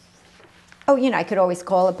 And I could always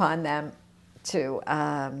call upon them to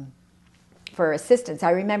for assistance.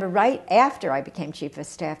 I remember right after I became chief of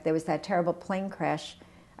staff, there was that terrible plane crash.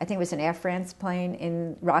 I think it was an Air France plane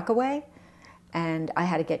in Rockaway, and I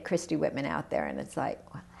had to get Christy Whitman out there. And it's like,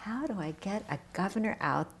 well, how do I get a governor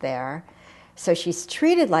out there? So she's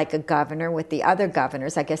treated like a governor with the other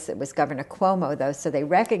governors. I guess it was Governor Cuomo, though, so they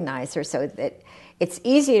recognize her, so that it's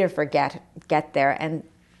easy to get there. And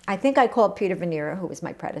I think I called Peter Venera, who was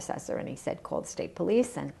my predecessor, and he said, call the state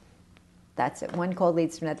police, and that's it. One call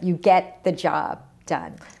leads to another. You get the job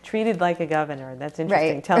done. Treated like a governor. That's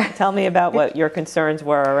interesting. Right. Tell me about what your concerns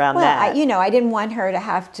were around that. I didn't want her to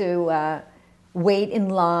have to wait in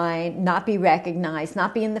line, not be recognized,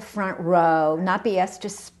 not be in the front row, not be asked to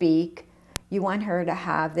speak. You want her to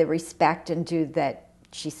have the respect and do that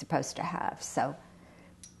she's supposed to have. So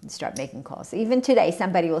start making calls. Even today,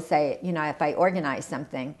 somebody will say, if I organize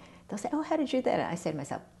something, they'll say, oh, how did you do that? And I say to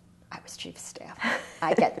myself, I was chief of staff.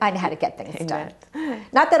 I know how to get things done.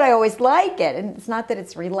 Not that I always like it, and it's not that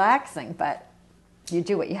it's relaxing, but you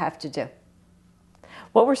do what you have to do.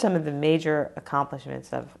 What were some of the major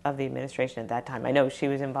accomplishments of the administration at that time? I know she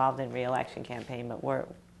was involved in re-election campaign, but were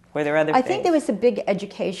there other things? I think there was a big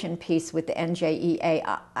education piece with the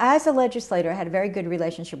NJEA. As a legislator, I had a very good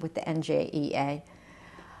relationship with the NJEA.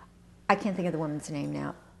 I can't think of the woman's name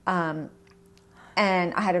now.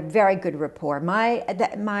 And I had a very good rapport.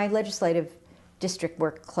 My legislative district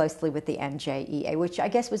worked closely with the NJEA, which I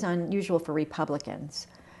guess was unusual for Republicans.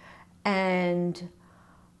 And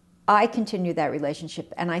I continued that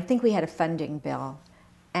relationship, and I think we had a funding bill.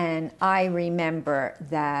 And I remember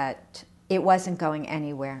that it wasn't going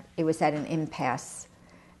anywhere. It was at an impasse.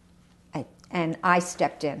 And I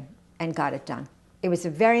stepped in and got it done. It was a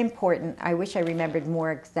very important, I wish I remembered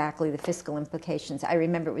more exactly the fiscal implications. I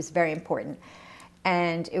remember it was very important.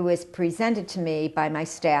 And it was presented to me by my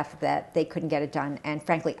staff that they couldn't get it done. And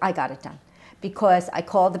frankly, I got it done. Because I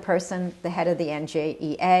called the person, the head of the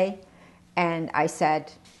NJEA, and I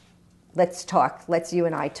said, let's talk. Let's you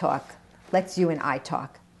and I talk. Let's you and I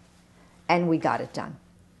talk. And we got it done.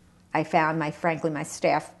 I found my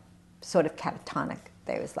staff sort of catatonic.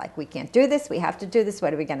 They was like, we can't do this. We have to do this.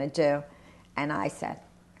 What are we going to do? And I said,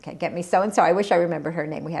 okay, get me so-and-so. I wish I remembered her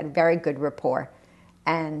name. We had a very good rapport.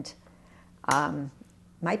 And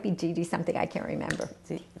might be Dee something, I can't remember.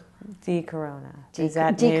 Dee Corona.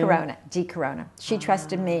 Dee Corona. She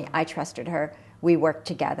trusted me. I trusted her. We worked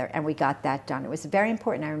together, and we got that done. It was very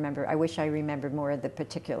important, I remember. I wish I remembered more of the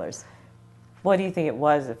particulars. What do you think it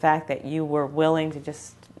was, the fact that you were willing to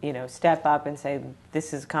just, step up and say,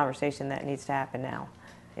 this is a conversation that needs to happen now?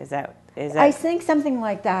 Is that? I think something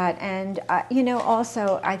like that, and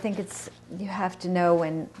also I think you have to know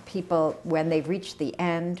when they've reached the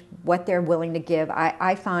end, what they're willing to give.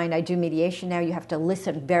 I find I do mediation now. You have to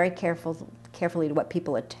listen very carefully to what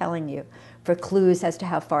people are telling you for clues as to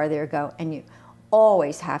how far they'll go, and you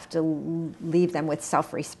always have to leave them with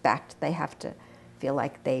self-respect. They have to feel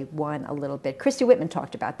like they won a little bit. Christy Whitman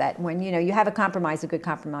talked about that. When you have a good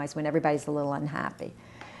compromise, when everybody's a little unhappy,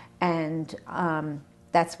 and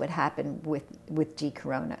that's what happened with Dee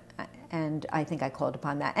Corona, and I think I called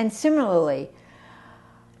upon that. And similarly,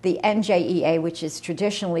 the NJEA, which is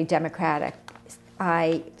traditionally Democratic,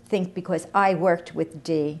 I think because I worked with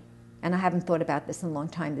Dee, and I haven't thought about this in a long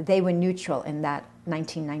time, they were neutral in that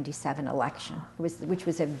 1997 election, which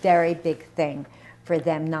was a very big thing for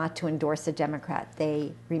them not to endorse a Democrat.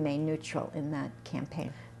 They remained neutral in that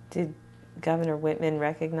campaign. Did Governor Whitman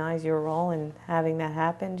recognize your role in having that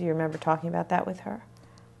happen? Do you remember talking about that with her?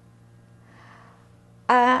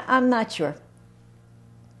 I'm not sure.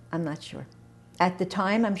 At the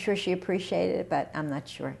time, I'm sure she appreciated it, but I'm not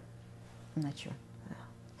sure.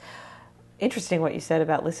 Interesting what you said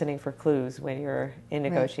about listening for clues when you're in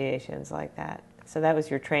negotiations like that. So that was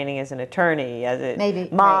your training as an attorney, as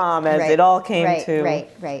it all came to...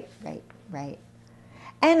 Right.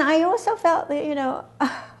 And I also felt that,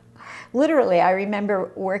 literally, I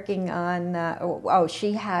remember working on,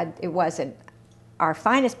 it wasn't our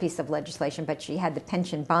finest piece of legislation, but she had the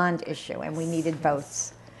pension bond issue, and we needed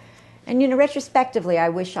votes. And, retrospectively, I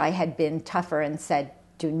wish I had been tougher and said,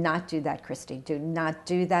 do not do that, Christy. Do not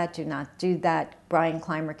do that. Do not do that. Brian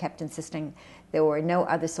Clymer kept insisting there were no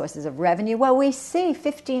other sources of revenue. Well, we see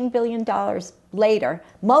 $15 billion later,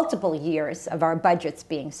 multiple years of our budgets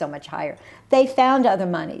being so much higher. They found other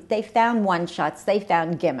money. They found one-shots. They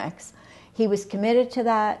found gimmicks. He was committed to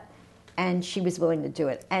that, and she was willing to do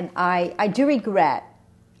it. And I do regret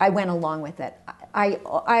I went along with it. I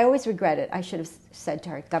always regret it. I should have said to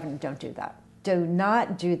her, Governor, don't do that. Do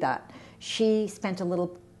not do that. She spent a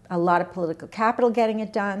lot of political capital getting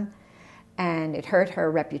it done, and it hurt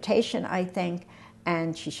her reputation, I think,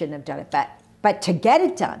 and she shouldn't have done it. But to get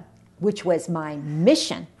it done, which was my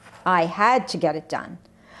mission. I had to get it done.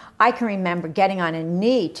 I can remember getting on a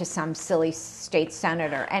knee to some silly state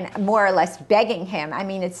senator and more or less begging him. I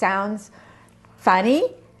mean, it sounds funny,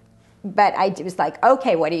 but I was like,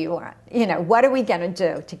 okay, what do you want? You know, what are we going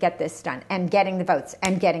to do to get this done? And getting the votes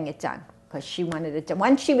and getting it done, because she wanted it done.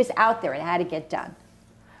 Once she was out there, it had to get done.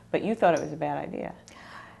 But you thought it was a bad idea.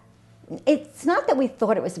 It's not that we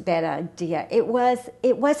thought it was a bad idea. It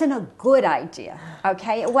wasn't a good idea,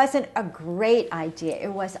 okay? It wasn't a great idea.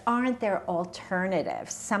 It was, aren't there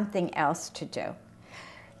alternatives, something else to do?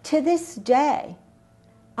 To this day,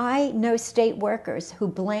 I know state workers who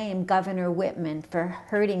blame Governor Whitman for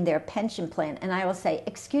hurting their pension plan, and I will say,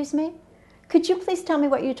 excuse me? Could you please tell me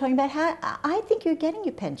what you're talking about? I think you're getting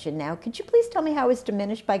your pension now. Could you please tell me how it was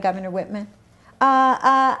diminished by Governor Whitman?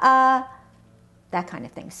 That kind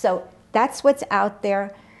of thing. So that's what's out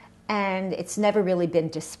there, and it's never really been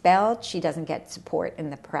dispelled. She doesn't get support in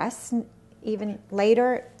the press, even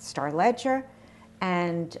later, Star-Ledger.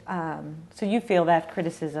 And so you feel that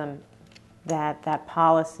criticism, that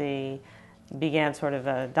policy began sort of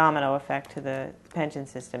a domino effect to the pension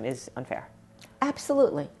system, is unfair?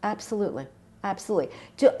 Absolutely, absolutely, absolutely.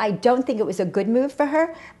 I don't think it was a good move for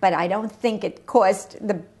her, but I don't think it caused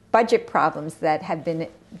the budget problems that have been,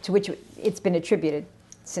 to which it's been attributed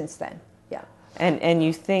since then. Yeah. And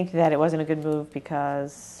you think that it wasn't a good move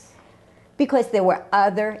because? Because there were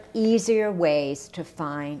other easier ways to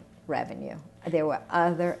find revenue. There were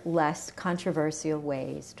other less controversial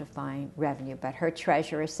ways to find revenue, but her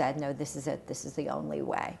treasurer said, no, this is it. This is the only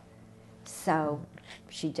way. So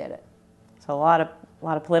she did it. So a lot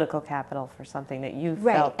of political capital for something that you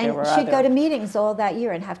felt there were other. And she'd go to meetings all that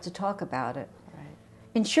year and have to talk about it. Right.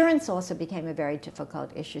 Insurance also became a very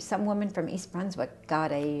difficult issue. Some woman from East Brunswick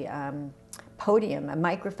got a podium, a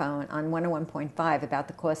microphone on 101.5 about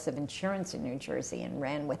the cost of insurance in New Jersey and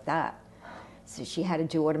ran with that. So she had to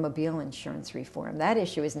do automobile insurance reform. That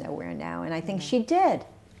issue is nowhere now, and I think she did.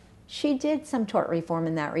 She did some tort reform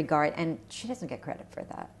in that regard, and she doesn't get credit for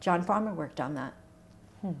that. John Farmer worked on that.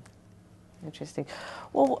 Interesting.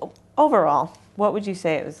 Well, overall, what would you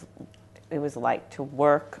say it was like to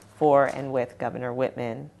work for and with Governor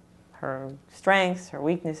Whitman? Her strengths, her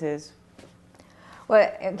weaknesses? Well,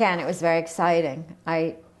 again, it was very exciting.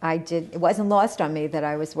 It wasn't lost on me that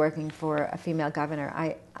I was working for a female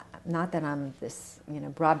governor. Not that I'm this,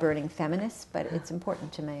 broad-burning feminist, but it's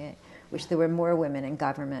important to me. I wish there were more women in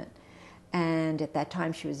government. And at that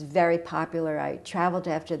time, she was very popular. I traveled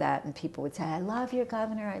after that, and people would say, I love your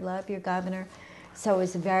governor, I love your governor. So it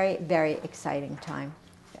was a very, very exciting time.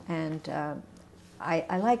 And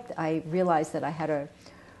I realized that I had a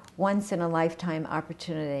once-in-a-lifetime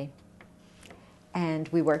opportunity. And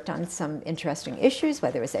we worked on some interesting issues,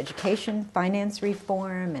 whether it was education, finance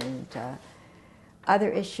reform, and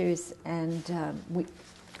other issues, and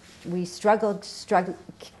we struggled.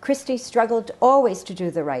 Christie struggled always to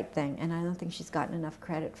do the right thing, and I don't think she's gotten enough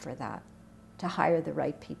credit for that, to hire the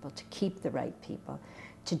right people, to keep the right people,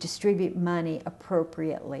 to distribute money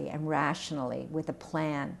appropriately and rationally with a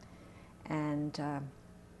plan, and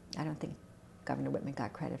I don't think Governor Whitman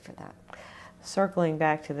got credit for that. Circling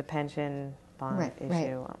back to the pension bond issue,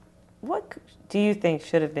 right. What do you think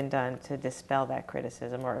should have been done to dispel that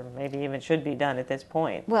criticism, or maybe even should be done at this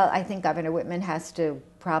point? Well, I think Governor Whitman has to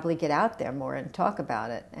probably get out there more and talk about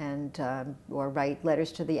it, and or write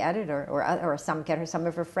letters to the editor, or get her some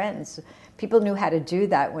of her friends. People knew how to do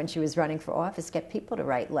that when she was running for office. Get people to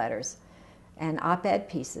write letters and op-ed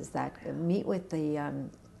pieces that meet with the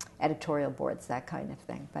editorial boards, that kind of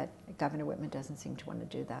thing. But Governor Whitman doesn't seem to want to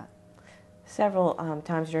do that. Several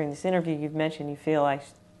times during this interview, you've mentioned you feel like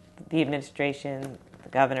the administration, the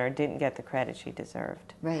governor, didn't get the credit she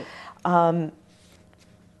deserved. Right. How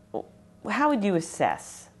would you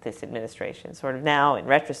assess this administration, sort of now in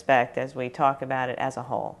retrospect, as we talk about it as a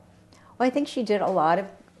whole? Well, I think she did a lot of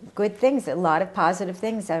good things, a lot of positive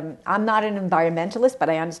things. I'm not an environmentalist, but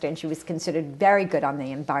I understand she was considered very good on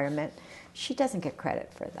the environment. She doesn't get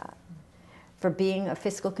credit for that. For being a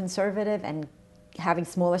fiscal conservative and having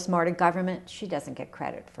smaller, smarter government, she doesn't get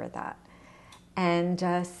credit for that. And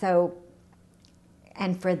for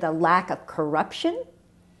the lack of corruption,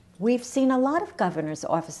 we've seen a lot of governors'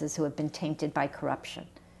 offices who have been tainted by corruption.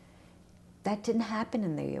 That didn't happen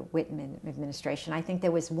in the Whitman administration. I think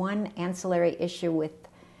there was one ancillary issue with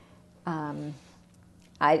the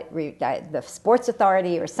Sports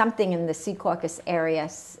Authority or something in the Secaucus area,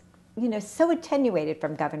 so attenuated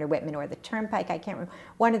from Governor Whitman, or the Turnpike, I can't remember,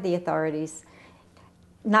 one of the authorities,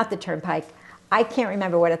 not the Turnpike, I can't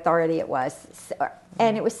remember what authority it was,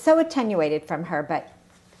 and it was so attenuated from her, but,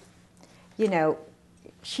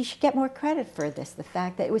 she should get more credit for this, the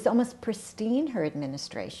fact that it was almost pristine, her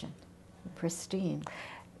administration. Pristine.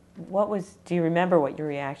 Do you remember what your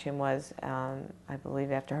reaction was, I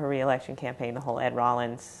believe, after her re-election campaign, the whole Ed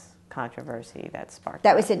Rollins controversy that sparked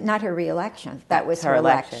that? Was it not her re-election? That was her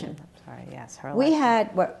election. I'm sorry, yes, her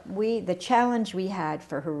election. The challenge we had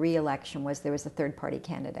for her re-election was there was a third-party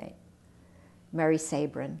candidate, Mary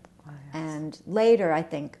Sabrin. Oh, yes. And later, I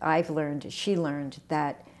think she learned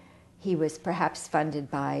that he was perhaps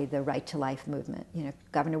funded by the Right to Life movement. You know,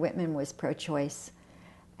 Governor Whitman was pro-choice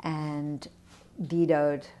and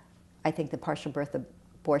vetoed, I think, the partial birth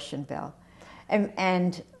abortion bill.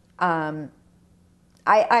 And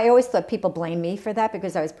I always thought people blame me for that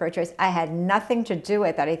because I was pro-choice. I had nothing to do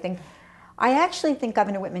with that. I actually think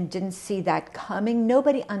Governor Whitman didn't see that coming.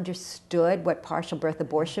 Nobody understood what partial birth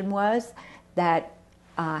abortion was, that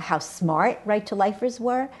how smart Right to Lifers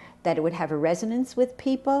were, that it would have a resonance with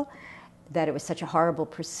people, that it was such a horrible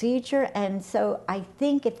procedure. And so I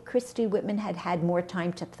think if Christy Whitman had had more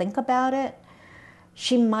time to think about it,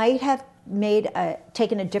 she might have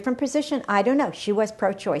taken a different position. I don't know. She was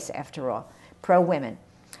pro-choice after all, pro-women.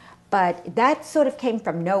 But that sort of came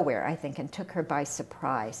from nowhere, I think, and took her by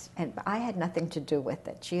surprise. And I had nothing to do with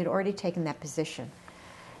it. She had already taken that position.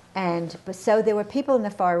 So there were people in the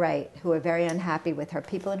far right who were very unhappy with her,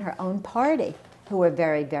 people in her own party who were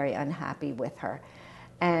very, very unhappy with her.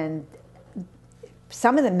 And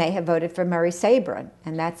some of them may have voted for Murray Sabrin,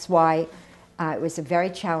 and that's why it was a very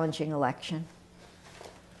challenging election.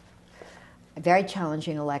 A very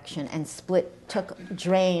challenging election, and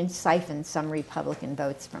siphoned some Republican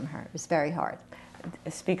votes from her. It was very hard.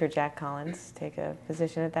 Speaker Jack Collins take a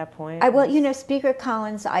position at that point? Speaker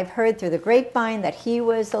Collins, I've heard through the grapevine that he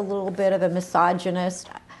was a little bit of a misogynist.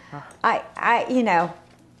 Oh. I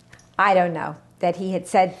don't know that he had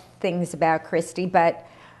said things about Christie, but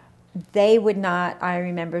they would not. I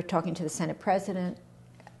remember talking to the Senate President,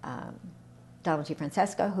 Donald T.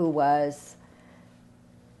 Francesco, who was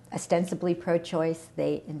ostensibly pro-choice.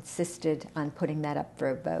 They insisted on putting that up for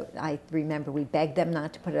a vote. I remember we begged them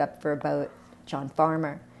not to put it up for a vote. John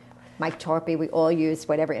Farmer, Mike Torpey, we all used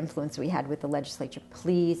whatever influence we had with the legislature.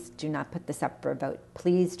 Please do not put this up for a vote.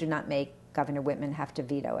 Please do not make Governor Whitman have to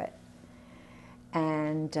veto it.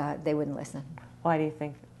 And they wouldn't listen. Why do you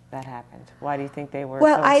think that happened? Wwhy do you think they were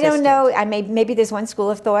Well, so I insistent? don't know. Maybe there's one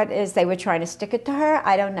school of thought is they were trying to stick it to her.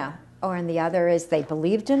 I don't know. Or and the other is they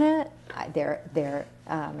believed in it. Their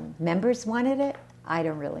members wanted it. I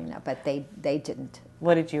don't really know, but they didn't.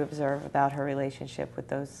 What did you observe about her relationship with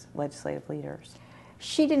those legislative leaders?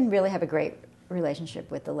 She didn't really have a great relationship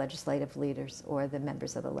with the legislative leaders or the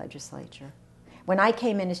members of the legislature. When I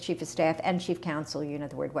came in as chief of staff and chief counsel, you know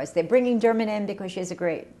the word was, they're bringing Derman in because she has a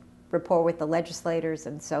great rapport with the legislators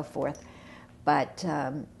and so forth. But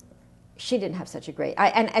she didn't have such a great...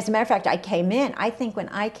 and as a matter of fact, I think when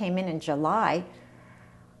I came in July,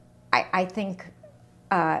 I think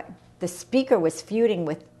the speaker was feuding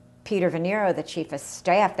with Peter Venero, the chief of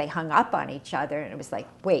staff. They hung up on each other, and it was like,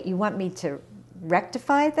 wait, you want me to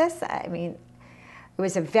rectify this? I mean, it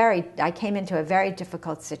was I came into a very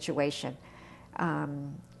difficult situation.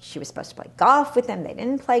 She was supposed to play golf with them. They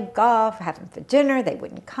didn't play golf, have them for dinner. They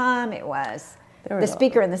wouldn't come. It was the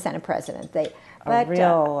speaker and the Senate president.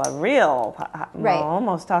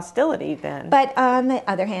 Almost hostility then. But on the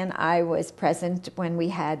other hand, I was present when we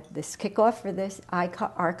had this kickoff for this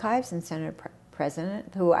archives, and Senator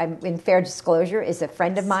President, who I'm in fair disclosure is a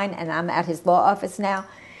friend of mine, and I'm at his law office now.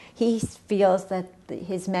 He feels that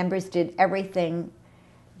his members did everything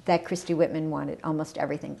that Christy Whitman wanted, almost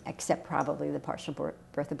everything, except probably the partial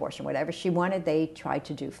birth abortion. Whatever she wanted, they tried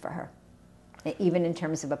to do for her, even in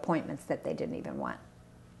terms of appointments that they didn't even want.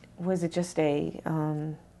 Was it just a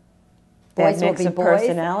boys mix will be of boys?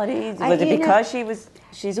 Personalities? Was it because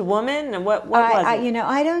she's a woman? And what was it?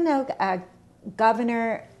 I don't know.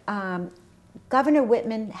 Governor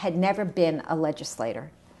Whitman had never been a legislator.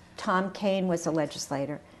 Tom Kean was a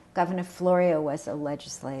legislator. Governor Florio was a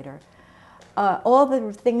legislator. All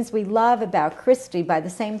the things we love about Christy, by the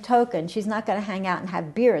same token, she's not going to hang out and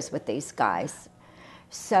have beers with these guys.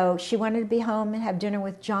 So she wanted to be home and have dinner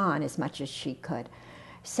with John as much as she could.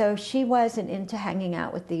 So she wasn't into hanging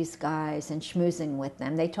out with these guys and schmoozing with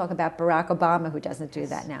them. They talk about Barack Obama, who doesn't do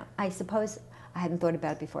that now. I suppose, I hadn't thought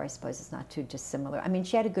about it before, I suppose it's not too dissimilar. I mean,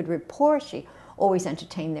 she had a good rapport. She always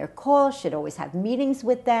entertained their calls. She'd always have meetings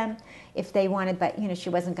with them if they wanted, but she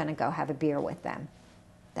wasn't going to go have a beer with them,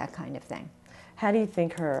 that kind of thing. How do you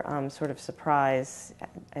think her sort of surprise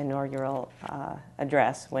inaugural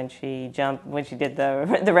address when she did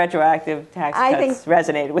the retroactive tax cuts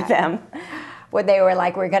resonated with them? Well, they were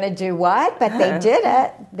like, we're going to do what? But they did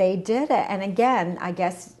it. They did it. And again, I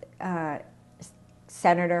guess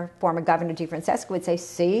Senator, former Governor DeFrancesco would say,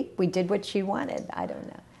 see, we did what she wanted. I don't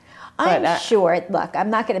know. I'm sure, look, I'm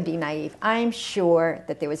not going to be naive. I'm sure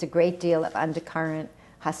that there was a great deal of undercurrent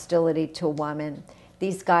hostility to a woman.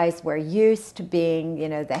 These guys were used to being,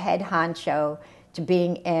 the head honcho, to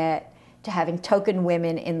being it, to having token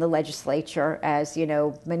women in the legislature as,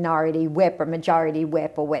 minority whip or majority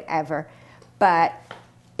whip or whatever. But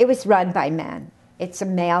it was run by men. It's a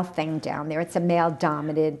male thing down there. It's a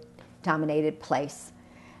male-dominated place.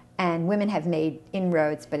 And women have made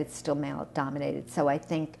inroads, but it's still male-dominated. So I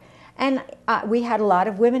think, and we had a lot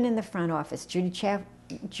of women in the front office.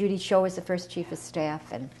 Judy Shaw was the first chief of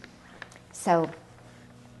staff. And so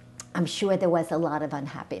I'm sure there was a lot of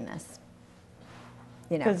unhappiness.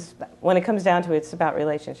 Because when it comes down to it, it's about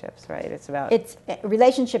relationships, right?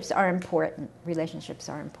 Relationships are important. Relationships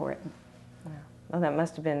are important. Yeah. Well, that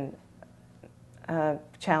must have been a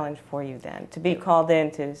challenge for you then, to be called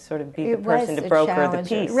in to sort of be the person to broker the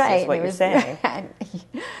peace, right, is what you're saying.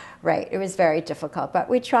 Right. It was very difficult, but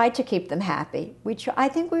we tried to keep them happy. I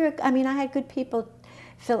had good people,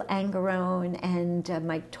 Phil Angarone and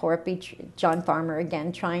Mike Torpy, John Farmer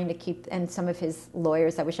again, trying to keep, and some of his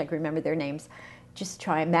lawyers, I wish I could remember their names,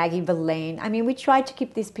 Maggie Verlaine. We tried to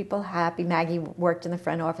keep these people happy. Maggie worked in the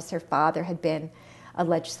front office. Her father had been a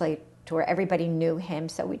legislator. Everybody knew him,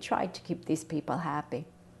 so we tried to keep these people happy.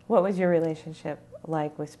 What was your relationship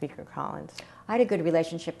like with Speaker Collins? I had a good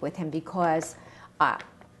relationship with him because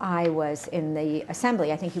I was in the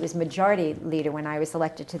Assembly. I think he was majority leader when I was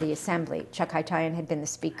elected to the Assembly. Chuck Hytaian had been the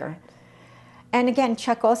Speaker. And again,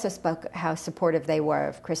 Chuck also spoke how supportive they were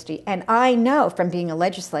of Christie. And I know from being a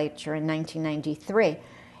legislator in 1993,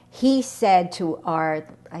 he said to our,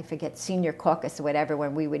 senior caucus or whatever,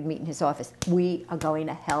 when we would meet in his office, we are going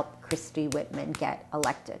to help Christie Whitman get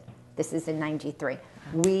elected. This is in 93.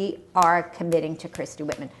 We are committing to Christie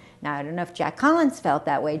Whitman. Now, I don't know if Jack Collins felt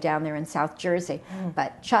that way down there in South Jersey,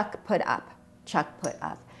 but Chuck put up.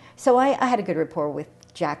 So I had a good rapport with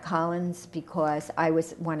Jack Collins because I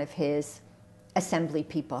was one of his Assembly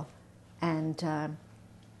people and, a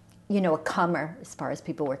comer as far as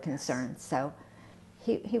people were concerned. So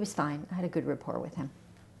he was fine. I had a good rapport with him.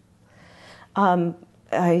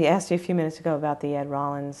 I asked you a few minutes ago about the Ed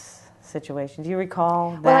Rollins situation. Do you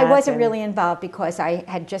recall that? Well, I wasn't really involved because I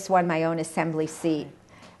had just won my own Assembly seat,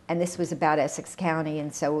 and this was about Essex County,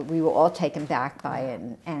 and so we were all taken back by it,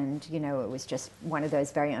 and it was just one of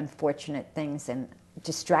those very unfortunate things and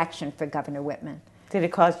distraction for Governor Whitman. Did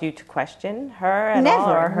it cause you to question her at all?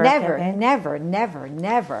 Or her campaign? Never.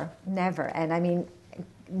 And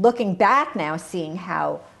looking back now, seeing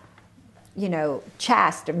how,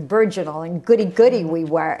 chaste and virginal and goody-goody we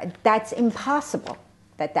were, that's impossible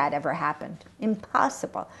that ever happened.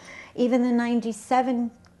 Impossible. Even the 97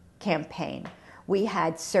 campaign, we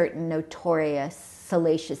had certain notorious,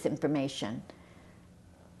 salacious information.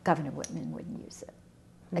 Governor Whitman wouldn't use it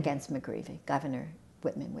against McGreevey. Governor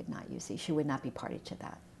Whitman would not use it. She would not be party to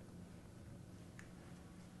that.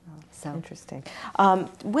 Oh, so interesting.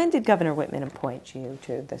 When did Governor Whitman appoint you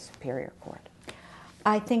to the Superior Court?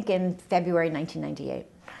 I think in February 1998.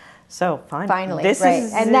 So finally, this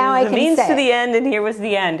is and now I can means say to the end, and here was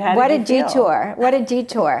the end. What a detour! What a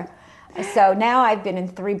detour! So now I've been in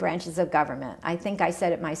 3 branches of government. I think I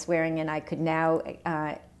said at my swearing in I could now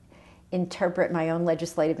interpret my own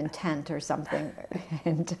legislative intent or something.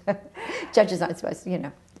 And judges aren't supposed,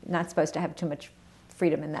 not supposed to have too much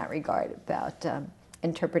freedom in that regard about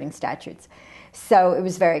interpreting statutes. So it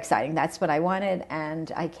was very exciting. That's what I wanted,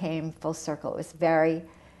 and I came full circle. It was very,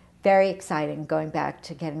 very exciting going back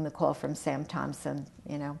to getting the call from Sam Thompson,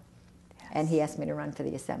 yes. And he asked me to run for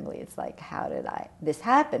the Assembly. It's like, how did this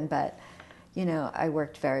happen? But, I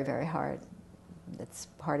worked very, very hard. That's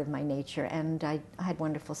part of my nature, and I had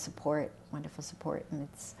wonderful support, and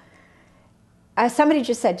it's... somebody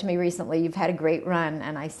just said to me recently, you've had a great run,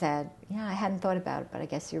 and I said, yeah, I hadn't thought about it, but I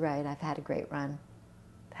guess you're right, I've had a great run.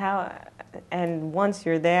 And once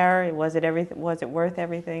you're there, was it worth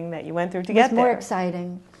everything that you went through to get there? It was more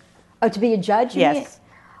exciting. Oh, to be a judge? Yes.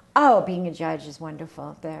 Oh, being a judge is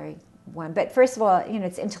wonderful, very one. But first of all,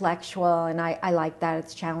 it's intellectual, and I like that.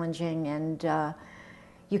 It's challenging, and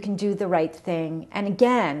you can do the right thing. And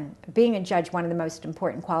again, being a judge, one of the most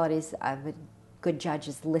important qualities of a good judge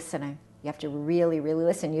is listening. You have to really, really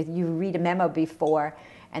listen. You read a memo before,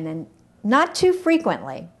 and then not too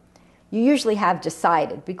frequently. You usually have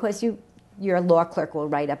decided, because your law clerk will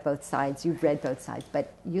write up both sides. You've read both sides,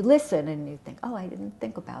 but you listen and you think, oh, I didn't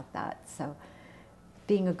think about that. So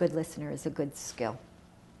being a good listener is a good skill.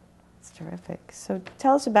 That's terrific. So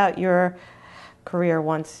tell us about your career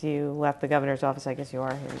once you left the governor's office? I guess you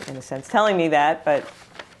are, in a sense, telling me that, but...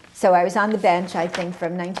 So I was on the bench, I think,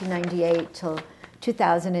 from 1998 till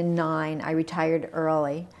 2009. I retired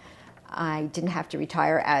early. I didn't have to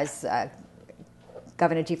retire, as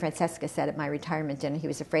Governor DeFrancesca said at my retirement dinner. He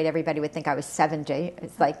was afraid everybody would think I was 70.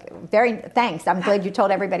 It's like, thanks. I'm glad you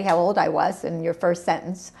told everybody how old I was in your first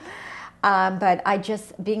sentence. But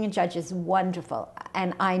being a judge is wonderful,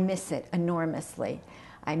 and I miss it enormously.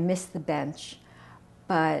 I miss the bench,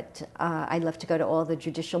 but I love to go to all the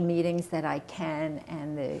judicial meetings that I can,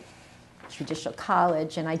 and the Judicial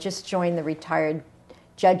College, and I just joined the Retired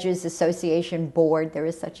Judges Association Board. There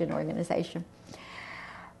is such an organization.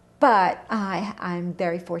 But I'm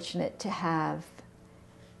very fortunate to have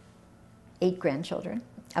 8 grandchildren,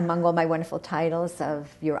 among all my wonderful titles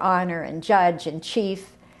of Your Honor and Judge and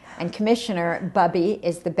Chief and Commissioner. Bubby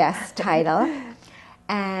is the best title.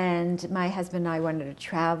 And my husband and I wanted to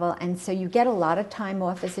travel, and so you get a lot of time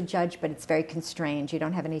off as a judge, but it's very constrained. You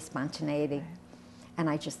don't have any spontaneity. And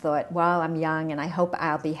I just thought, well, I'm young, and I hope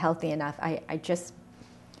I'll be healthy enough. I just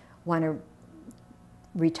want to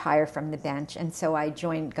retire from the bench. And so I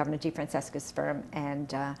joined Governor DeFrancesca's firm,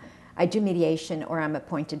 and I do mediation, or I'm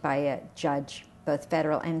appointed by a judge, both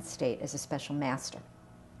federal and state, as a special master.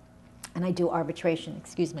 And I do arbitration,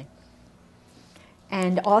 excuse me.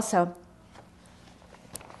 And also,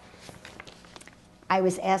 I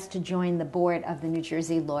was asked to join the board of the New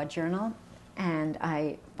Jersey Law Journal, and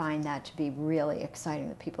I find that to be really exciting.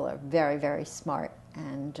 The people are very, very smart,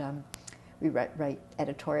 and we write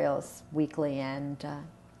editorials weekly, and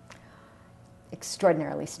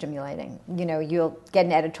extraordinarily stimulating. You know, you'll get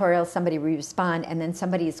an editorial, somebody will respond, and then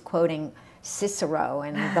somebody is quoting Cicero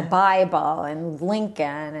and the Bible and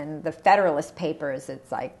Lincoln and the Federalist Papers.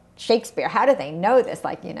 It's like Shakespeare. How do they know this?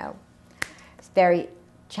 Like, you know, it's very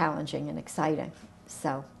challenging and exciting.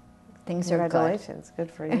 So things are good. Congratulations. Good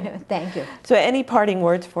for you. Thank you. So any parting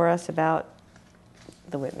words for us about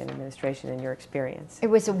the Whitman administration and your experience? It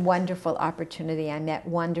was a wonderful opportunity. I met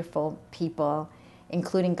wonderful people,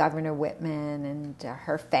 including Governor Whitman and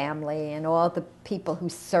her family and all the people who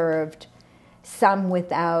served, some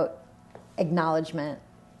without acknowledgement.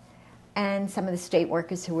 And some of the state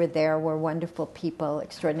workers who were there were wonderful people,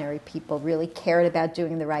 extraordinary people, really cared about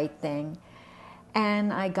doing the right thing.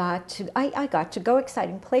 And I got to go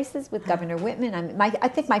exciting places with Governor Whitman. I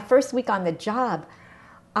think my first week on the job,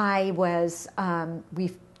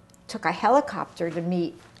 we took a helicopter to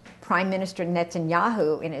meet Prime Minister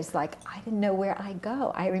Netanyahu, and it's like, I didn't know where I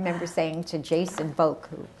go. I remember saying to Jason Volk,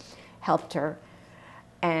 who helped her,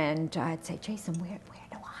 and I'd say, Jason, where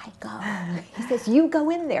do I go? He says, you go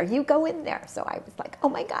in there, you go in there. So I was like, oh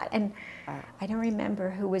my God. And I don't remember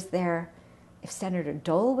who was there. If Senator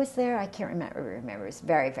Dole was there, I can't remember. It was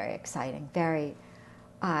very, very exciting. Very,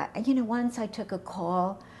 once I took a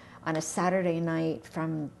call on a Saturday night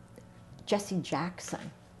from Jesse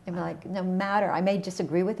Jackson. And like, no matter, I may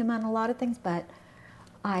disagree with him on a lot of things, but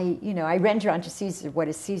I render unto Caesar what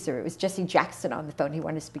is Caesar. It was Jesse Jackson on the phone. He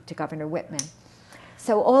wanted to speak to Governor Whitman.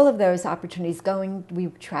 So all of those opportunities we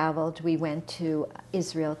traveled, we went to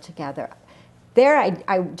Israel together. There I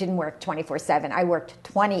didn't work 24/7. I worked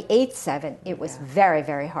 28/7. It was very,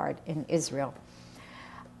 very hard in Israel,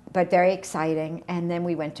 but very exciting. And then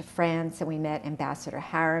we went to France and we met Ambassador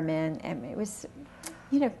Harriman, and it was,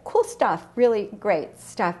 cool stuff, really great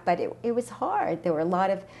stuff, but it was hard. There were a lot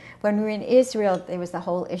of, when we were in Israel, there was the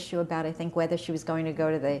whole issue about, I think, whether she was going to go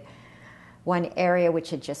to the one area which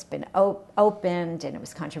had just been opened, and it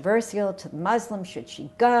was controversial to the Muslims. Should she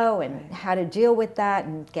go, and how to deal with that,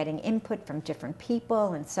 and getting input from different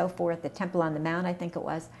people and so forth. The Temple on the Mount, I think it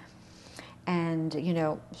was. And,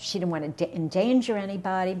 she didn't want to endanger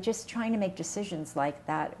anybody, just trying to make decisions like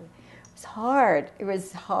that. It was hard. It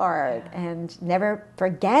was hard. Yeah. And never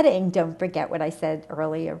forgetting, don't forget what I said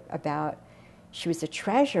earlier about she was a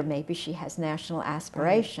treasure. Maybe she has national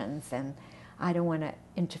aspirations, and I don't want to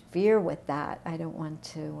interfere with that. I don't want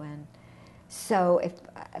to. And so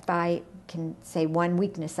if I can say one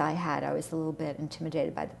weakness I had, I was a little bit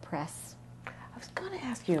intimidated by the press. I was going to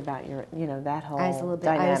ask you about your, that whole dynamic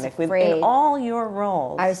I was afraid. In all your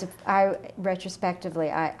roles.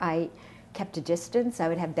 Retrospectively, I kept a distance. I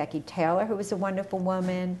would have Becky Taylor, who was a wonderful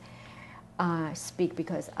woman, speak,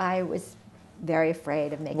 because I was very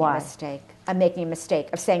afraid of making a mistake. Of making a mistake,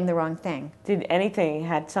 of saying the wrong thing.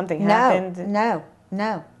 Had something happened?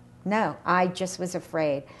 No. I just was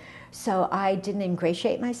afraid. So I didn't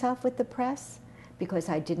ingratiate myself with the press because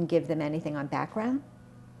I didn't give them anything on background.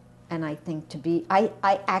 And I think I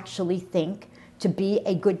actually think to be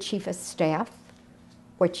a good chief of staff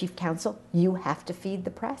or chief counsel, you have to feed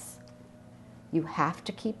the press. You have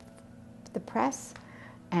to keep the press.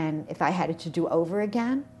 And if I had it to do over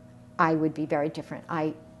again, I would be very different.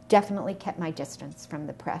 I definitely kept my distance from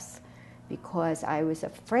the press because I was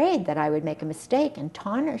afraid that I would make a mistake and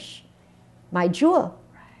tarnish my jewel.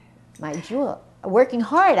 My jewel. Working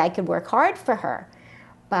hard, I could work hard for her.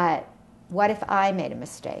 But what if I made a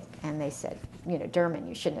mistake? And they said, Derman,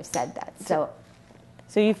 you shouldn't have said that. So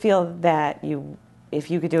you feel that if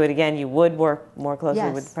you could do it again, you would work more closely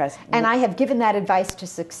with the press? And I have given that advice to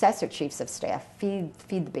successor chiefs of staff. Feed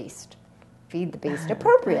the beast. Feed the beast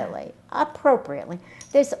appropriately. Appropriately.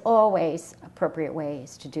 There's always appropriate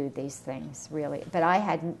ways to do these things, really. But I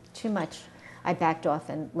had too much. I backed off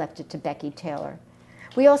and left it to Becky Taylor.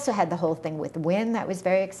 We also had the whole thing with Wynne. That was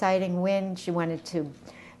very exciting. Wynne, she wanted to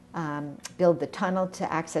build the tunnel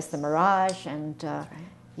to access the Mirage, and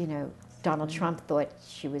Donald Trump thought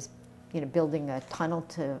she was building a tunnel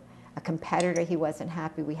to a competitor. He wasn't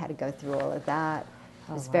happy. We had to go through all of that.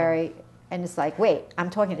 It was very, and it's like, wait, I'm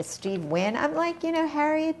talking to Steve Wynne. I'm like,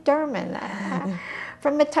 Harriet Derman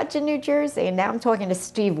from Metuchen, New Jersey, and now I'm talking to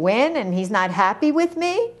Steve Wynne, and he's not happy with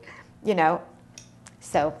me,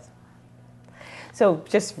 So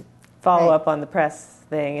just follow up on the press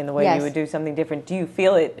thing and the way you would do something different. Do you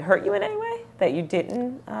feel it hurt you in any way that you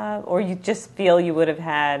didn't, or you just feel you would have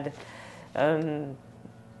had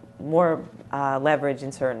more leverage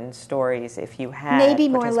in certain stories if you had maybe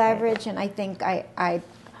more leverage? And I think I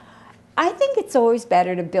think it's always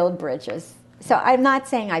better to build bridges. So I'm not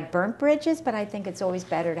saying I burnt bridges, but I think it's always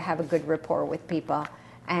better to have a good rapport with people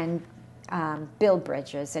and build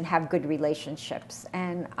bridges and have good relationships.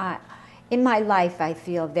 And in my life, I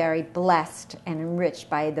feel very blessed and enriched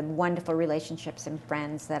by the wonderful relationships and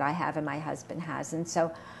friends that I have and my husband has. And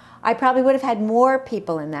so I probably would have had more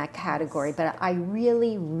people in that category, but I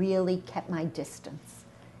really, really kept my distance.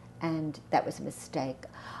 And that was a mistake.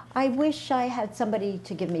 I wish I had somebody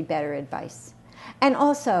to give me better advice. And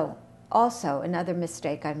also another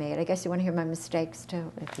mistake I made. I guess you want to hear my mistakes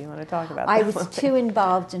too. If you want to talk about I that. was too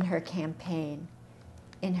involved in her campaign.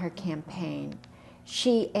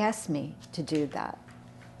 She asked me to do that,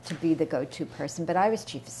 to be the go-to person, but I was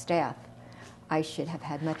chief of staff. I should have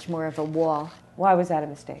had much more of a wall. Why was that a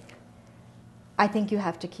mistake? I think you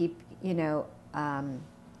have to keep,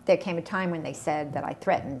 there came a time when they said that I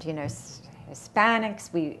threatened,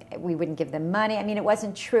 Hispanics, we wouldn't give them money. I mean, it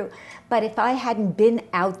wasn't true. But if I hadn't been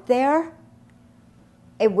out there,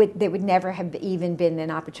 there would never have even been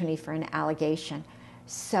an opportunity for an allegation.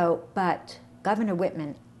 But Governor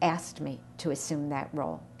Whitman asked me to assume that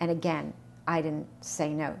role. And again, I didn't say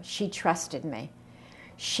no. She trusted me.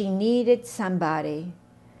 She needed somebody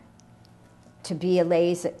to be a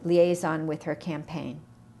liaison with her campaign.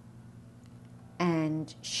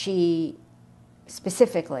 And she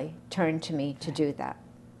specifically turned to me to do that.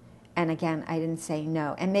 And again, I didn't say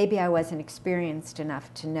no. And maybe I wasn't experienced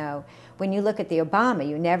enough to know. When you look at the Obama,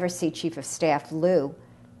 you never see Chief of Staff Lou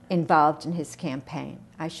involved in his campaign.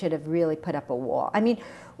 I should have really put up a wall. I mean,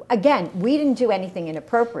 again, we didn't do anything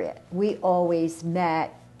inappropriate. We always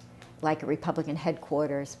met like a Republican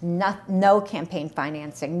headquarters, no campaign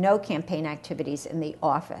financing, no campaign activities in the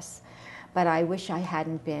office. But I wish I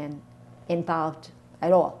hadn't been involved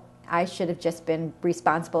at all. I should have just been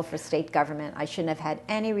responsible for state government. I shouldn't have had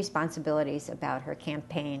any responsibilities about her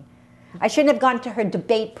campaign. I shouldn't have gone to her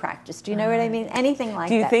debate practice. Do you know what I mean? Anything like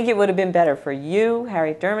that. Do you think it would have been better for you,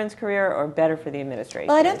 Harriet Derman's career, or better for the administration?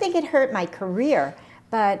 Well, I don't think it hurt my career,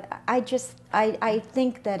 but I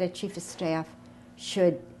think that a chief of staff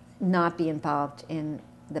should not be involved in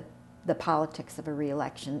the politics of a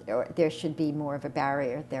re-election. Or there should be more of a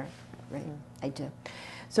barrier there. Right? I do.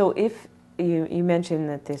 So if you mentioned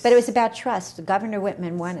that this... But it was about trust. Governor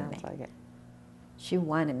Whitman wanted me. Like it. She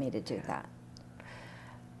wanted me to do that.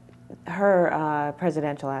 Her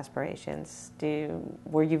presidential aspirations,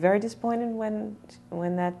 were you very disappointed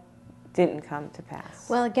when that didn't come to pass?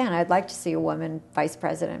 Well, again, I'd like to see a woman vice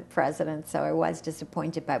president, so I was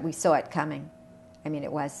disappointed, but we saw it coming. I mean,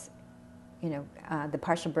 it was, the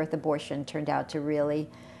partial birth abortion turned out to really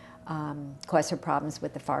cause her problems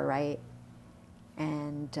with the far right.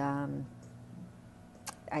 And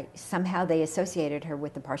somehow they associated her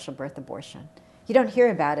with the partial birth abortion. You don't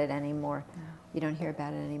hear about it anymore. No. You don't hear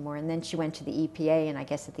about it anymore. And then she went to the EPA, and I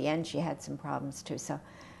guess at the end she had some problems too. So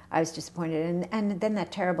I was disappointed. And then that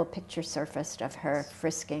terrible picture surfaced of her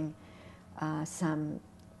frisking some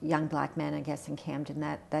young black men, I guess, in Camden.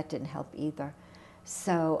 That didn't help either.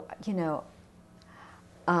 So,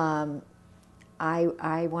 I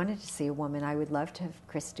wanted to see a woman. I would love to have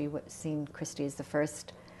seen Christie as the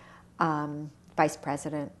first vice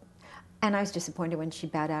president. And I was disappointed when she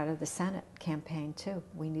bowed out of the Senate campaign, too.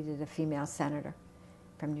 We needed a female senator.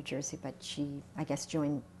 from New Jersey, but she, I guess,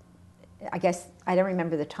 joined, I guess, I don't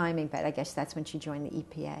remember the timing, but I guess that's when she joined the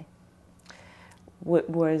EPA. What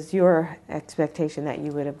was your expectation that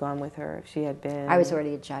you would have gone with her if she had been? I was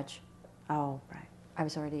already a judge. Oh, right. I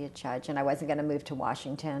was already a judge, and I wasn't going to move to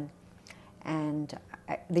Washington. And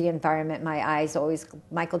the environment, my eyes always,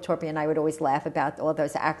 Michael Torpy and I would always laugh about all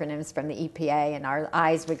those acronyms from the EPA, and our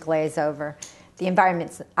eyes would glaze over. The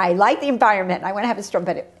environment, I like the environment, I want to have a strong,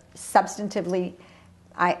 but substantively,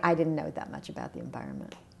 I didn't know that much about the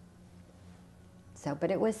environment. So,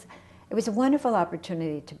 but it was a wonderful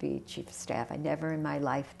opportunity to be chief of staff. I never in my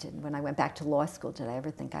life did, when I went back to law school, did I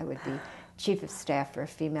ever think I would be chief of staff for a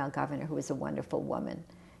female governor who was a wonderful woman.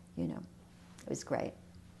 You know, it was great.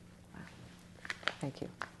 Thank you.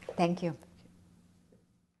 Thank you.